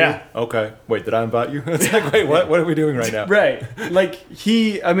 I Yeah. did. Okay. Wait, did I invite you? It's like, wait, what are we doing right now? Right. Like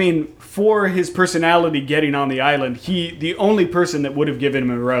for his personality getting on the island, the only person that would have given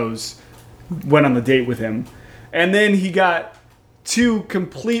him a rose went on the date with him. And then he got two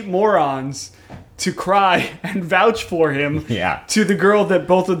complete morons to cry and vouch for him to the girl that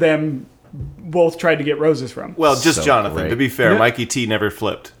both of them tried to get roses from. Well, just So Jonathan. great. To be fair, Yeah. Mikey T never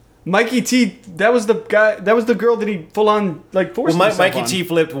flipped. Mikey T, that was the girl that he full on like forced Well, himself Mikey on. T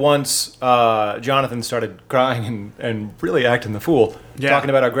flipped once Jonathan started crying and really acting the fool, talking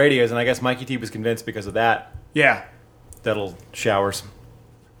about how great he is, and I guess Mikey T was convinced because of that. Yeah. That'll showers.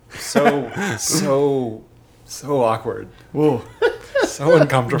 So awkward. Whoa. So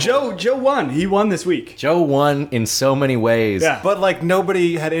uncomfortable. Joe won. He won this week. Joe won in so many ways. Yeah. But like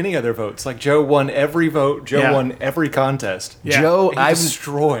nobody had any other votes. Like Joe won every vote. Joe Yeah. won every contest. Yeah. Joe, He I'm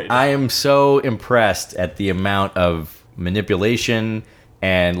destroyed. I am so impressed at the amount of manipulation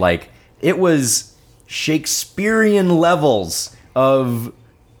and like it was Shakespearean levels of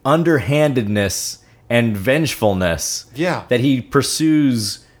underhandedness and vengefulness that he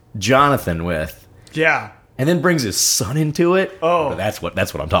pursues Jonathan with. Yeah. And then brings his son into it. Oh. That's what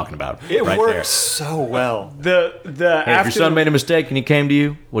I'm talking about. it right worked there. so well. The Hey, if your son made a mistake and he came to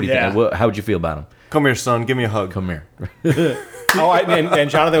you, what do you Yeah. think? How would you feel about him? Come here, son. Give me a hug. Come here. And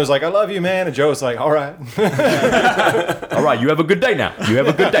Jonathan was like, "I love you, man," and Joe was like, "All right." All right, you have a good day now. You have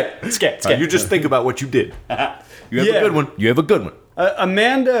a good day. You just think about what you did. You have Yeah. a good one. You have a good one.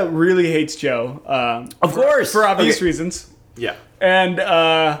 Amanda really hates Joe. Of course. For obvious reasons. Yeah.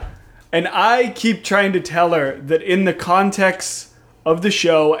 And I keep trying to tell her that in the context of the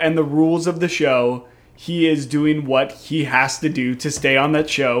show and the rules of the show, he is doing what he has to do to stay on that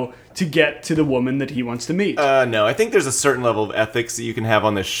show to get to the woman that he wants to meet. No, I think there's a certain level of ethics that you can have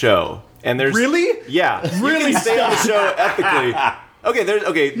on this show, and there's Really? Yeah, Really? You can stay on the show ethically.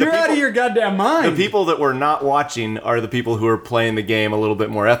 Okay. You're out of your goddamn mind. The people that we're not watching are the people who are playing the game a little bit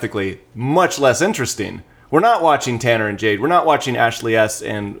more ethically, much less interesting. We're not watching Tanner and Jade. We're not watching Ashley S.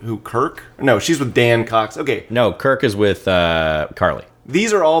 and Kirk? No, she's with Dan Cox. Okay. No, Kirk is with Carly.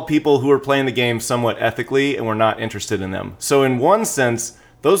 These are all people who are playing the game somewhat ethically, and we're not interested in them. So in one sense,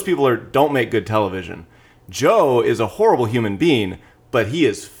 those people don't make good television. Joe is a horrible human being, but he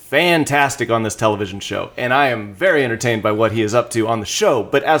is fantastic on this television show, and I am very entertained by what he is up to on the show.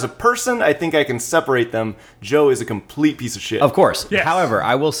 But as a person, I think I can separate them. Joe is a complete piece of shit. Of course. Yes. However,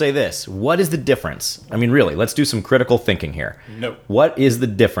 I will say this. What is the difference? I mean, really, let's do some critical thinking here. No. What is the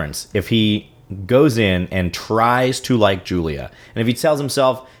difference if he goes in and tries to like Julia. And if he tells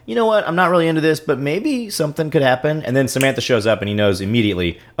himself, you know what, I'm not really into this, but maybe something could happen. And then Samantha shows up and he knows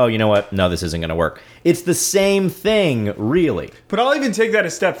immediately, oh, you know what? No, this isn't going to work. It's the same thing, really. But I'll even take that a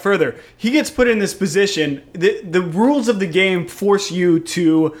step further. He gets put in this position. The rules of the game force you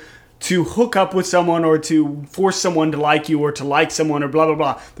to hook up with someone or to force someone to like you or to like someone or blah, blah,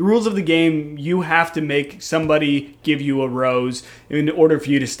 blah. The rules of the game, you have to make somebody give you a rose in order for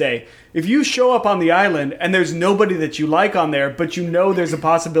you to stay. If you show up on the island and there's nobody that you like on there, but you know there's a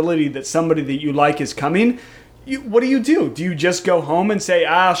possibility that somebody that you like is coming, what do? Do you just go home and say,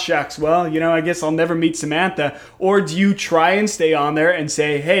 shucks, well, I guess I'll never meet Samantha? Or do you try and stay on there and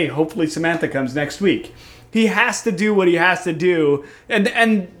say, hey, hopefully Samantha comes next week? He has to do what he has to do. And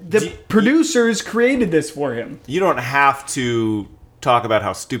the producers created this for him. You don't have to talk about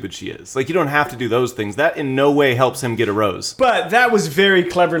how stupid she is. Like, you don't have to do those things. That in no way helps him get a rose. But that was very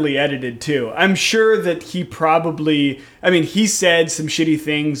cleverly edited, too. I'm sure that he probably... he said some shitty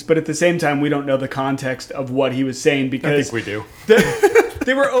things, but at the same time, we don't know the context of what he was saying because... I think we do.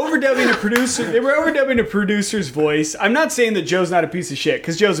 They were overdubbing a producer. They were overdubbing a producer's voice. I'm not saying that Joe's not a piece of shit,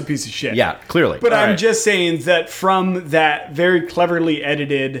 because Joe's a piece of shit. Yeah, clearly. But I'm right. just saying that from that very cleverly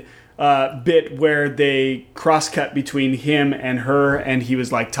edited bit where they cross-cut between him and her, and he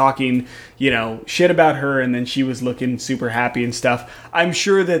was like talking, shit about her, and then she was looking super happy and stuff. I'm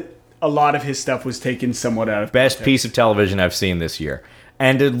sure that a lot of his stuff was taken somewhat out of Best context. piece of television I've seen this year.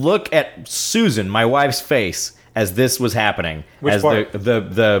 And to look at Susan, my wife's face, as this was happening. Which as part?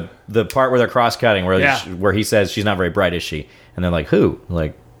 The part where they're cross-cutting, where Yeah. where he says she's not very bright, is she? And they're like, who?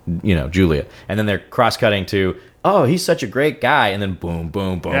 Like, Julia. And then they're cross-cutting to, oh, he's such a great guy. And then boom,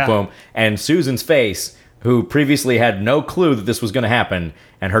 boom, boom, Yeah. boom. And Susan's face, who previously had no clue that this was going to happen,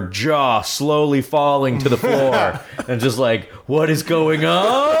 and her jaw slowly falling to the floor, and just like, what is going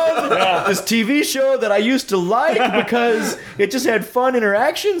on? This TV show that I used to like because it just had fun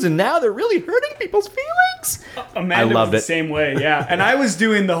interactions, and now they're really hurting people's feelings. Amanda I loved was it. the same way, yeah. And I was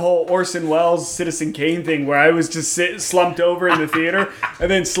doing the whole Orson Welles Citizen Kane thing where I was just slumped over in the theater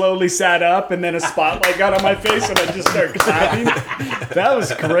and then slowly sat up, and then a spotlight got on my face and I just started clapping. That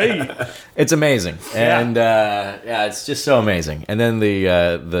was great. It's amazing, and it's just so amazing. And then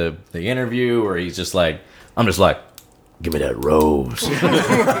the interview where he's just like, I'm just like, give me that rose.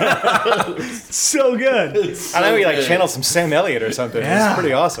 So good. I know he channeled some Sam Elliott or something. Yeah. It's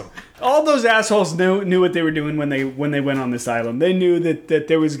pretty awesome. All those assholes knew what they were doing when they went on this island. They knew that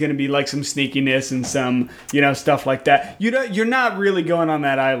there was going to be like some sneakiness and some stuff like that. You're not really going on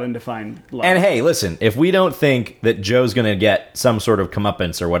that island to find love. And hey, listen, if we don't think that Joe's going to get some sort of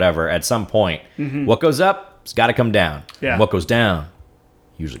comeuppance or whatever at some point, what goes up, it's got to come down. Yeah. And what goes down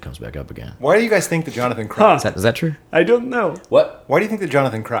usually comes back up again. Why do you guys think that Jonathan cried? Huh. Is that true? I don't know. What? Why do you think that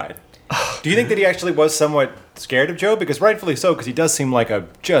Jonathan cried? Do you think that he actually was somewhat scared of Joe? Because rightfully so, because he does seem like a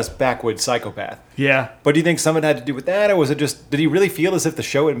just backwoods psychopath. Yeah. But do you think something had to do with that, or was it just, did he really feel as if the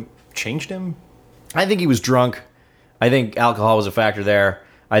show had changed him? I think he was drunk. I think alcohol was a factor there.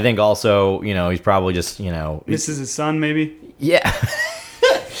 I think also, he's probably just, This is his son, maybe? yeah.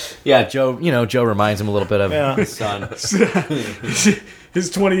 Yeah, Joe, Joe reminds him a little bit of Yeah. his son. His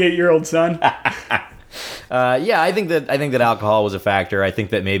 28-year-old son. I think that alcohol was a factor. I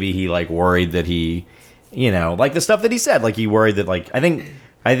think that maybe he worried that he, like the stuff that he said, he worried that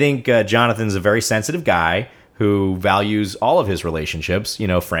I think Jonathan's a very sensitive guy who values all of his relationships,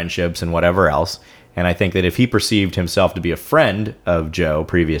 friendships and whatever else. And I think that if he perceived himself to be a friend of Joe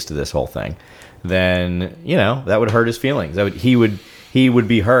previous to this whole thing, then that would hurt his feelings. He would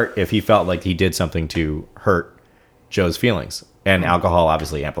be hurt if he felt like he did something to hurt Joe's feelings. And alcohol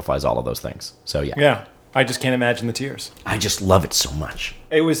obviously amplifies all of those things. So yeah. Yeah. I just can't imagine the tears. I just love it so much.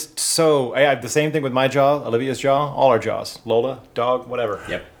 It was so, I had the same thing with my jaw, Olivia's jaw, all our jaws, Lola, dog, whatever.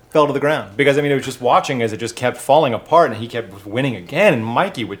 Yep. Fell to the ground. Because, it was just watching as it just kept falling apart, and he kept winning again, and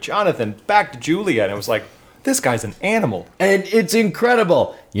Mikey with Jonathan, back to Julia, and it was like, this guy's an animal. And it's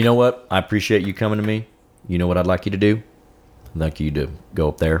incredible. You know what? I appreciate you coming to me. You know what I'd like you to do? I'd like you to go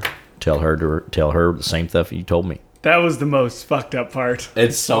up there, tell her the same stuff you told me. That was the most fucked up part.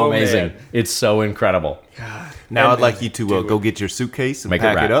 It's so Oh, amazing. man. It's so incredible. Now I'd like you to go get your suitcase and Make it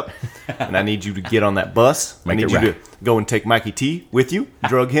pack rap. it up. And I need you to get on that bus. I Make need it you rap. to go and take Mikey T with you,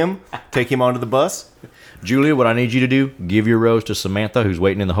 drug him, take him onto the bus. Julia, what I need you to do, give your rose to Samantha, who's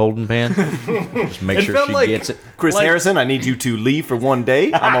waiting in the holding pen. Just make It sure felt she like- gets it. Chris Harrison, I need you to leave for one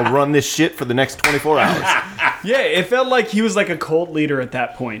day. I'm going to run this shit for the next 24 hours. Yeah, it felt like he was like a cult leader at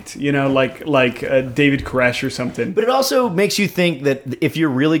that point. Like David Koresh or something. But it also makes you think that if you're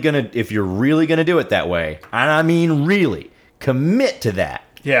really gonna do it that way, and I mean really, commit to that.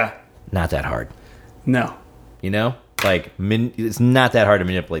 Yeah. not that hard. No. You know, like it's not that hard to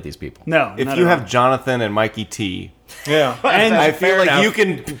manipulate these people. No. If not you at all. have Jonathan and Mikey T, Yeah. And I feel like enough. you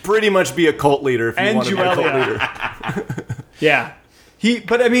can pretty much be a cult leader if you And want to be a cult Juelia. leader. Yeah.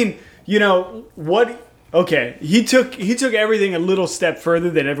 But I mean, you know, okay, he took everything a little step further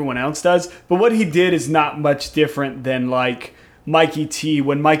than everyone else does, but what he did is not much different than like Mikey T,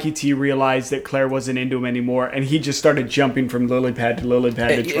 when Mikey T realized that Claire wasn't into him anymore, and he just started jumping from lily pad to lily pad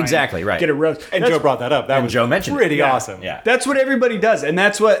to try Exactly, and right. get a rose. And That's- Joe brought that up. That was Joe mentioned it. pretty Yeah. awesome. Yeah. That's what everybody does, and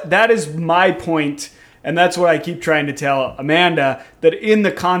that is my point, and that's what I keep trying to tell Amanda, that in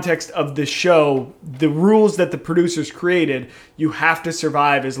the context of the show, the rules that the producers created, you have to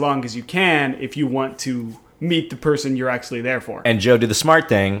survive as long as you can if you want to meet the person you're actually there for. And Joe did the smart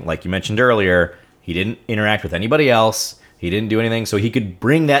thing, like you mentioned earlier. He didn't interact with anybody else. He didn't do anything, so he could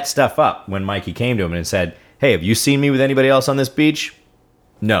bring that stuff up when Mikey came to him and said, "Hey, have you seen me with anybody else on this beach?"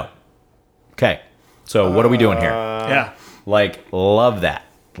 No. Okay. So what are we doing here? Yeah. Like, love that.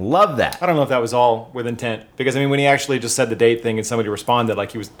 Love that. I don't know if that was all with intent, because I mean, when he actually just said the date thing and somebody responded,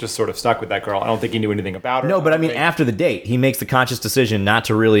 like he was just sort of stuck with that girl. I don't think he knew anything about her. No, but I don't mean, think- after the date, he makes the conscious decision not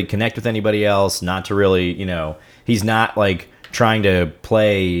to really connect with anybody else, not to really, he's not like trying to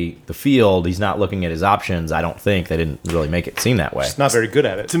play the field. He's not looking at his options. I don't think they didn't really make it seem that way. He's not very good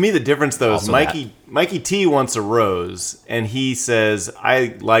at it. To me, the difference though is Also Mikey T wants a rose, and he says,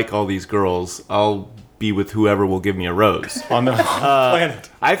 "I like all these girls. I'll be with whoever will give me a rose." On the planet.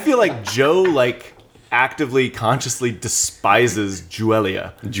 I feel like Joe actively, consciously despises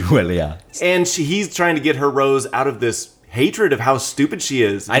Juelia, Julia. and he's trying to get her rose out of this hatred of how stupid she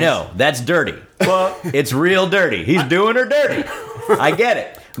is. I know. That's dirty. Well, It's real dirty. He's doing her dirty. I get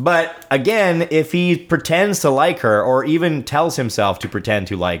it. But again, if he pretends to like her or even tells himself to pretend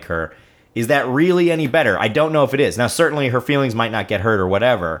to like her, is that really any better? I don't know if it is. Now, certainly her feelings might not get hurt or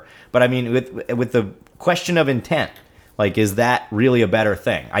whatever. But I mean, with the question of intent, like, is that really a better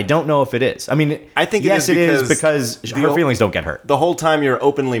thing? I don't know if it is. I mean, I think yes, it it is is because the her ol- feelings don't get hurt. The whole time you're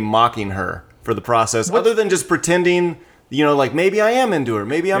openly mocking her for the process, other than just pretending, like maybe I am into her,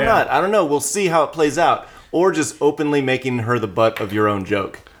 maybe I'm Yeah. not. I don't know. We'll see how it plays out. Or just openly making her the butt of your own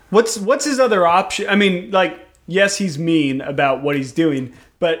joke. what's his other option? I mean, like, yes, he's mean about what he's doing,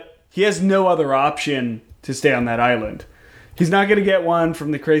 but he has no other option to stay on that island. He's not going to get one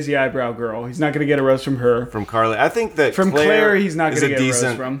from the crazy eyebrow girl. He's not going to get a rose from her. From Carly, I think that From Claire, he's not is going to get a decent,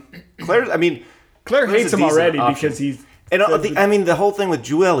 rose from. Claire, I mean, Claire Claire's hates a him decent already option. because he's... And the whole thing with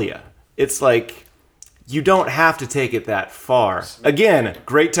Juelia, it's like you don't have to take it that far. Again,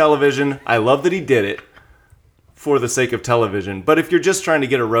 great television. I love that he did it for the sake of television. But if you're just trying to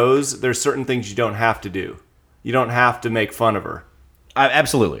get a rose, there's certain things you don't have to do. You don't have to make fun of her.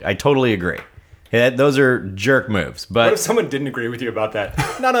 Absolutely. I totally agree. Yeah, those are jerk moves. What if But someone didn't agree with you about that?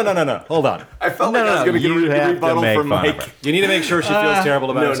 No. Hold on. I felt No, like I was no, going to you get a have to rebuttal make from fun of Mike. her. You need to make sure she feels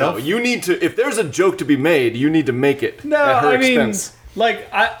terrible about No, herself. no. You need to. If there's a joke to be made, you need to make it No, at her I mean, expense. like,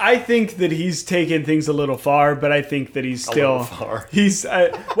 I think that he's taken things a little far, but I think that he's still... little far. He's...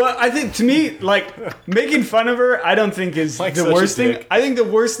 well, I think, to me, like, making fun of her, I don't think is Mike's the such a worst thing. dick. I think the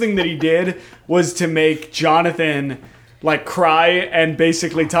worst thing that he did was to make Jonathan, like, cry and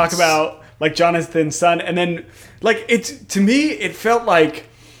basically talk about, like, Jonathan's son. And then, like, to me, it felt like...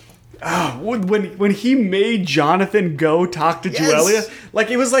 when he made Jonathan go talk to Juelia,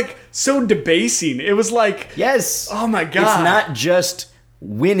 like, it was, like, so debasing. It was like... yes. Oh my God. It's not just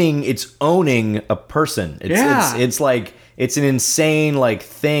winning, it's owning a person. It's like it's an insane like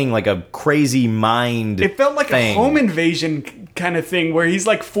thing, like a crazy mind. It felt like thing. a home invasion kind of thing where he's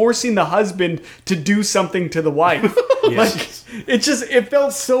like forcing the husband to do something to the wife. Like it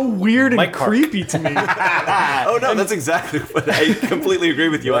felt so weird and Mike Park. creepy to me. Oh no, that's exactly what I completely agree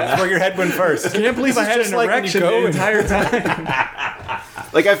with you on that. Where your head went first. I can't believe I had just an like when you erection go the and- entire time.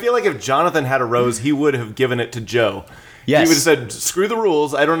 Like, I feel like if Jonathan had a rose, he would have given it to Joe. Yes. He would have said, "Screw the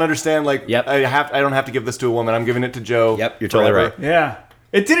rules. I don't understand. Like, Yep. I don't have to give this to a woman. I'm giving it to Joe." Yep, you're totally forever." right. Yeah.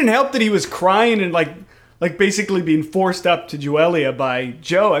 It didn't help that he was crying and like basically being forced up to Juelia by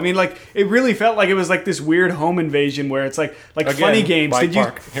Joe. I mean, like, it really felt like it was like this weird home invasion where it's like Again, Funny Games. Mike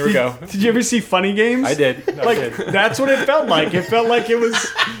Park. Here we go. Did you ever see Funny Games? I did. Like, that's what it felt like. It felt like it was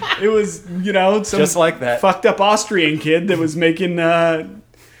some Just like that. fucked up Austrian kid that was making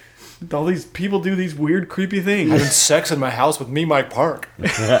all these people do these weird, creepy things. Having sex in my house with me, Mike Park.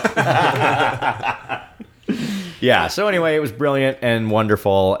 Yeah. So anyway, it was brilliant and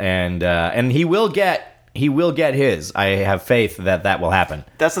wonderful, and he will get his. I have faith that will happen.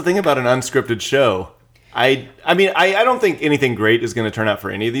 That's the thing about an unscripted show. I mean, I don't think anything great is going to turn out for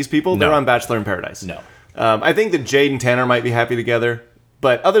any of these people. No. They're on Bachelor in Paradise. No. I think that Jade and Tanner might be happy together.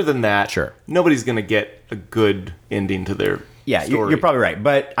 But other than that, Sure. nobody's going to get a good ending to their Yeah, story. you're probably right.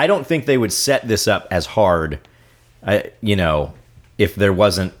 But I don't think they would set this up as hard, if there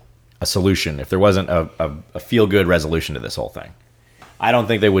wasn't a solution, if there wasn't a feel-good resolution to this whole thing. I don't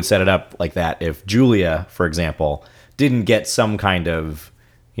think they would set it up like that if Julia, for example, didn't get some kind of,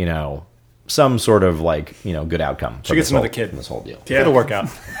 some sort of good outcome. She gets another kid. From this whole deal. Yeah. It'll work out.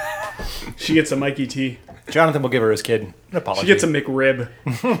 She gets a Mikey T. Jonathan will give her his kid an apology. She gets a McRib.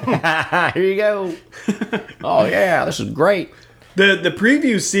 Here you go. Oh yeah, this is great. The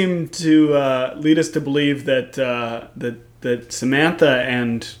previews seem to lead us to believe that that Samantha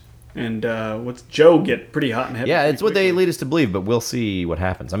and what's Joe get pretty hot and heavy. Yeah, pretty it's what they quickly. lead us to believe, but we'll see what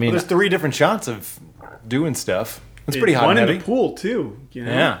happens. I mean, There's 3 different shots of doing stuff. It's pretty hot One and in heavy. the pool too. You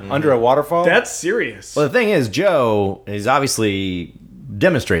know? Yeah, under a waterfall. That's serious. well, the thing is, Joe is obviously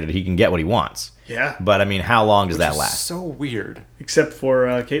demonstrated he can get what he wants. Yeah. But I mean, how long does that It's last? so weird. Except for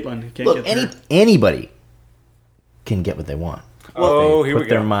Caitlin, who can't Look, get there. anybody can get what they want. Oh, They here we put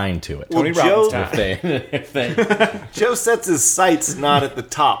their go. mind to it. Tony Joe- Robbins time. If they- Joe sets his sights not at the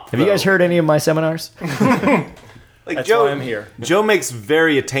top. Have you guys heard any of my seminars? Like That's Joe, why I'm here. Joe makes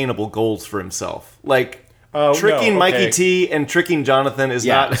very attainable goals for himself. Like Oh, tricking no, Mikey okay. T and tricking Jonathan is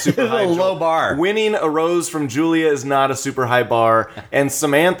Yeah. not a super It's a high low goal. bar. Winning a rose from Julia is not a super high bar. And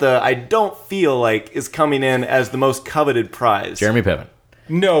Samantha, I don't feel like is coming in as the most coveted prize. Jeremy Piven.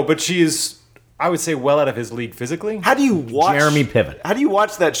 No, but she is, I would say, well out of his league physically. How do you watch Jeremy Piven. How do you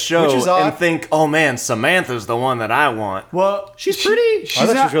watch that show Which is odd. and think, "Oh man, Samantha's the one that I want"? Well, She's pretty. She's thought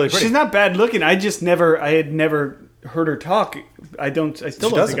she not. was really pretty. She's not bad looking. I had never heard her talk. I still don't think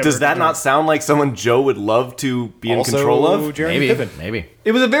doesn't. I've Does heard that her. not sound like someone Joe would love to be in Also, control of? Jeremy Maybe. Piven. Maybe.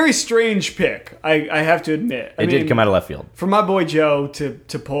 It was a very strange pick. I have to admit. It did come out of left field. for my boy Joe to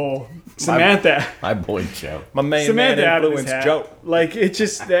pull Samantha. My boy Joe. My main Samantha man out of his influenced hat. Joe. Like it's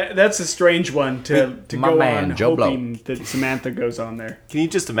just that's a strange one to My go man, on Joe Blow. hoping that Samantha goes on there. Can you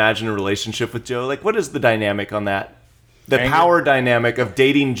just imagine a relationship with Joe? Like, what is the dynamic on that? The Anger? power dynamic of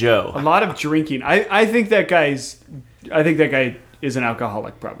dating Joe. A lot of drinking. I think that guy is an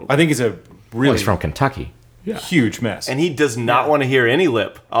alcoholic probably. I think he's a Well, really he's from Kentucky. huge mess. And he does not want to hear any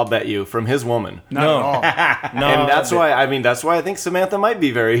lip, I'll bet you, from his woman. Not at all. no, And that's why I think Samantha might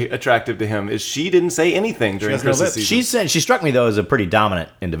be very attractive to him, is she didn't say anything during has no Christmas lips. season. She struck me though as a pretty dominant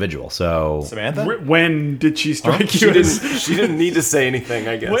individual. So Samantha. When did she strike She you? as- didn't need to say anything,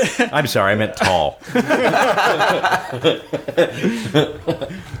 I guess. I'm sorry, I meant tall.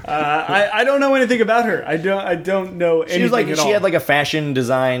 I don't know anything about her. I don't know anything She was like at she all. had like a fashion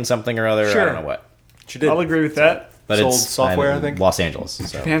design something or other. I Sure. don't know what. She did. I'll agree with that. But Sold it's software, I think. Los Angeles.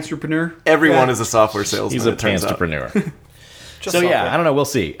 So. Entrepreneur. Everyone is a software salesman. He's a it turns out. entrepreneur. Just So yeah, software. I don't know. We'll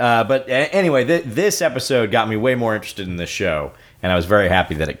see. But anyway, this episode got me way more interested in this show, and I was very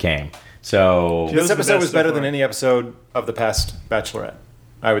happy that it came. So Joe's This the episode best was so better far. than any episode of the past Bachelorette,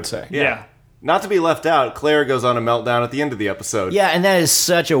 I would say. Yeah. Not to be left out, Claire goes on a meltdown at the end of the episode. yeah, and that is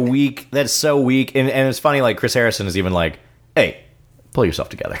such a weak. That's so weak, and it's funny. Like Chris Harrison is even like, "Hey, pull yourself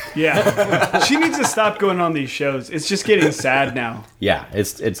together." Yeah. She needs to stop going on these shows. It's just getting sad now. Yeah,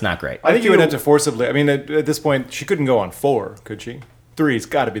 it's not great. I think you would feel- have to forcibly. I mean, at this point, she couldn't go on 4, could she? 3's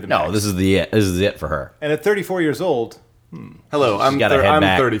got to be the max. No, this is it for her. And at 34 years old, Hello, I'm gotta head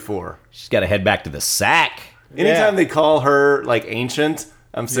back. 34. She's got to head back to the sack. Anytime they call her like ancient,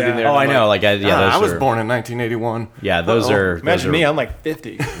 I'm sitting Yeah. there. Oh, and I I'm know. Like, I I was are- born in 1981. Yeah, those Uh-oh. are. imagine those me, are, I'm like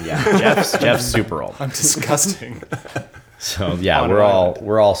 50. Yeah, Jeff's super old. I'm disgusting. So yeah, On we're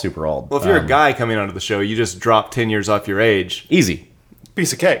and all super old. Well, if you're a guy coming onto the show, you just drop 10 years off your age. Easy.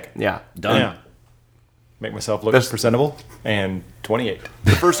 Piece of cake. Yeah. Done. Yeah. Make myself look That's- presentable. And 28.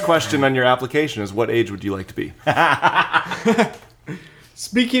 The first question on your application is, what age would you like to be?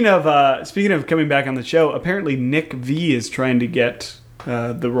 Speaking of coming back on the show, apparently Nick V is trying to get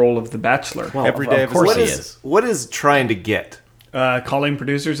the role of The Bachelor. Every day of his course life. he What is. is what is trying to get? Calling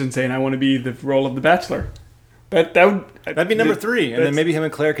producers and saying, "I want to be the role of The Bachelor." That would That'd be number 3. And then that's- maybe him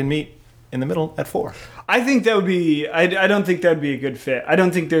and Claire can meet in the middle at 4. I think that would be. I don't think that would be a good fit. I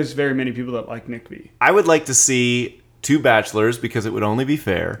don't think there's very many people that like Nick V. I would like to see 2 bachelors because it would only be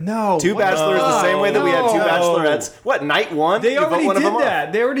fair. No. 2 bachelors the same way that we had 2 No. bachelorettes. What, night 1? They You vote already one of did them off.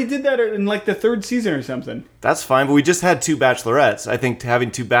 that. They already did that in like the 3rd season or something. That's fine, but we just had 2 bachelorettes. I think having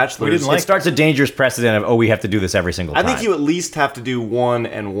 2 bachelors. didn't like- It starts a dangerous precedent of we have to do this every single I time. think you at least have to do 1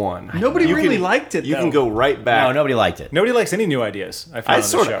 and 1. Nobody You really can- liked it. You though. can go right back. No, nobody liked it. Nobody likes any new ideas. I found I on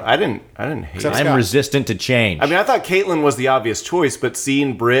sort the of. show. I didn't hate Except it. I'm Scott. resistant to change. I mean, I thought Caitlyn was the obvious choice, but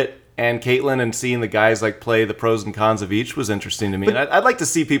seeing Britt and Caitlyn and seeing the guys like play the pros and cons of each was interesting to me. And I'd like to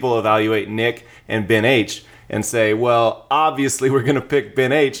see people evaluate Nick and Ben H. and say, well, obviously we're going to pick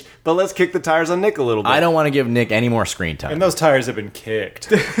Ben H, but let's kick the tires on Nick a little bit. I don't want to give Nick any more screen time. And those tires have been kicked.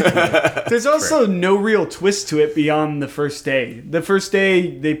 There's also no real twist to it beyond the first day. The first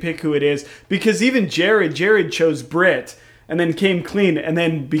day they pick who it is because even Jared chose Britt and then came clean and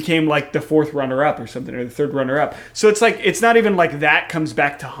then became like the fourth runner-up or something, or the third runner-up. So it's like it's not even like that comes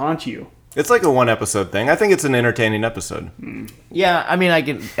back to haunt you. It's like a one episode thing. I think it's an entertaining episode. Yeah, I mean, I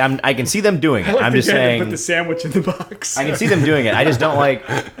can see them doing it. I'm just They had to saying. put the sandwich in the box. I can see them doing it. I just don't like.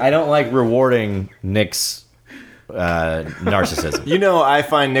 I don't like rewarding Nick's narcissism. You know, I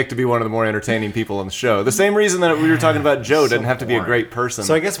find Nick to be one of the more entertaining people on the show. The same reason that we were talking about Joe doesn't have to be a great person.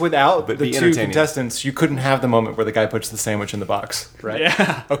 So I guess without But the be two entertaining. contestants, you couldn't have the moment where the guy puts the sandwich in the box, right?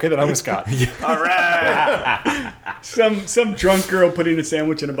 Yeah. Okay, then I'm with Scott. All right. Some drunk girl putting a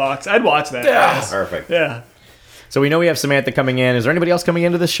sandwich in a box. I'd watch that. Yes. Perfect. Yeah. So we know we have Samantha coming in. Is there anybody else coming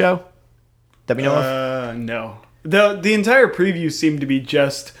into this show that we know of? No. The entire preview seemed to be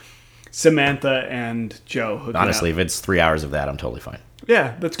just Samantha and Joe hooking Honestly, up. if it's 3 hours of that, I'm totally fine.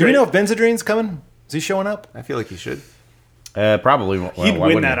 Yeah, that's Do great. we know if Benzedrine's coming? Is he showing up? I feel like he should. Probably. Well, He'd why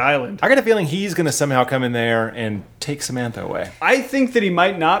win wouldn't that he? island. I got a feeling he's going to somehow come in there and take Samantha away. I think that he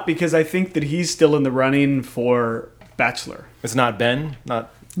might not because I think that he's still in the running for Bachelor. It's not Ben,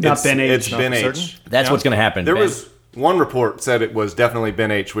 not Not Ben H. It's Ben for H. certain? That's Yeah. what's going to happen. There Ben. was one report said it was definitely Ben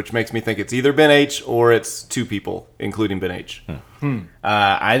H, which makes me think it's either Ben H or it's two people, including Ben H.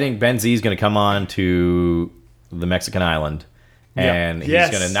 I think Ben Z is going to come on to the Mexican island, and he's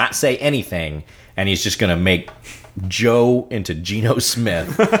Yes. going to not say anything, and he's just going to make Joe into Geno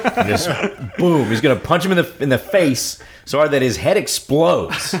Smith. And just boom, he's going to punch him in the face so hard that his head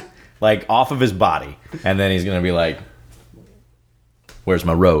explodes, like off of his body, and then he's going to be like, "Where's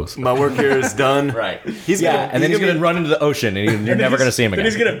my rose?" My work here is done. Right. He's Yeah, gonna, and then he's going to be, run into the ocean, and you're never going to see him again.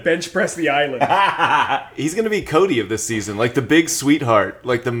 Then he's going to bench press the island. he's gonna be Cody of this season, like the big sweetheart,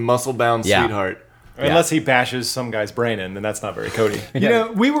 like the muscle bound Yeah. sweetheart. Unless he bashes some guy's brain in, then that's not very Cody. You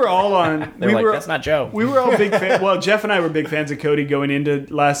know, we were all on. They're we like, were, "That's not Joe." We were all big fans. Well, Jeff and I were big fans of Cody going into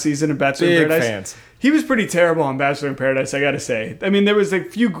last season of Bachelor in Big Paradise. fans. He was pretty terrible on Bachelor in Paradise, I got to say. I mean, there was a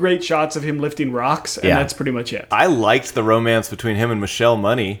few great shots of him lifting rocks, and Yeah. that's pretty much it. I liked the romance between him and Michelle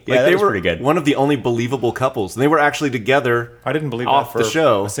Money. Yeah, that they was were pretty good. one of the only believable couples. And they were actually together. I didn't believe Off that for the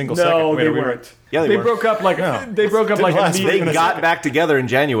show. a single No, second. Wait, they we were- weren't. Yeah, they they were. broke up like they broke up like a last meeting. They in a got back together in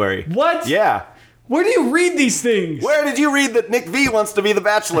January. What? Yeah. Where do you read these things? Where did you read that Nick V wants to be the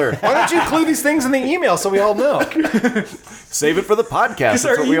Bachelor? Why don't you include these things in the email so we all know? Save it for the podcast. Because That's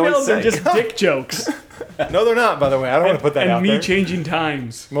our what we always emails say. are just dick jokes No, they're not, by the way. I don't want to put that and out me there. changing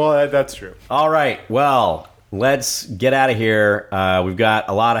times. Well, that's true. All right. Well, let's get out of here. We've got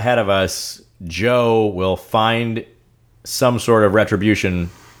a lot ahead of us. Joe will find some sort of retribution,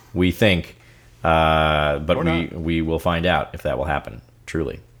 we think, but we will find out if that will happen.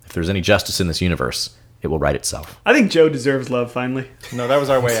 Truly, if there's any justice in this universe, it will right itself. I think Joe deserves love finally. No, that was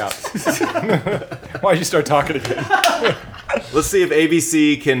our way out. Why'd you start talking again? Let's see if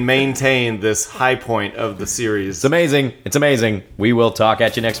ABC can maintain this high point of the series. It's amazing. It's amazing. We will talk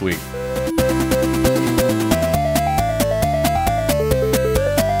at you next week.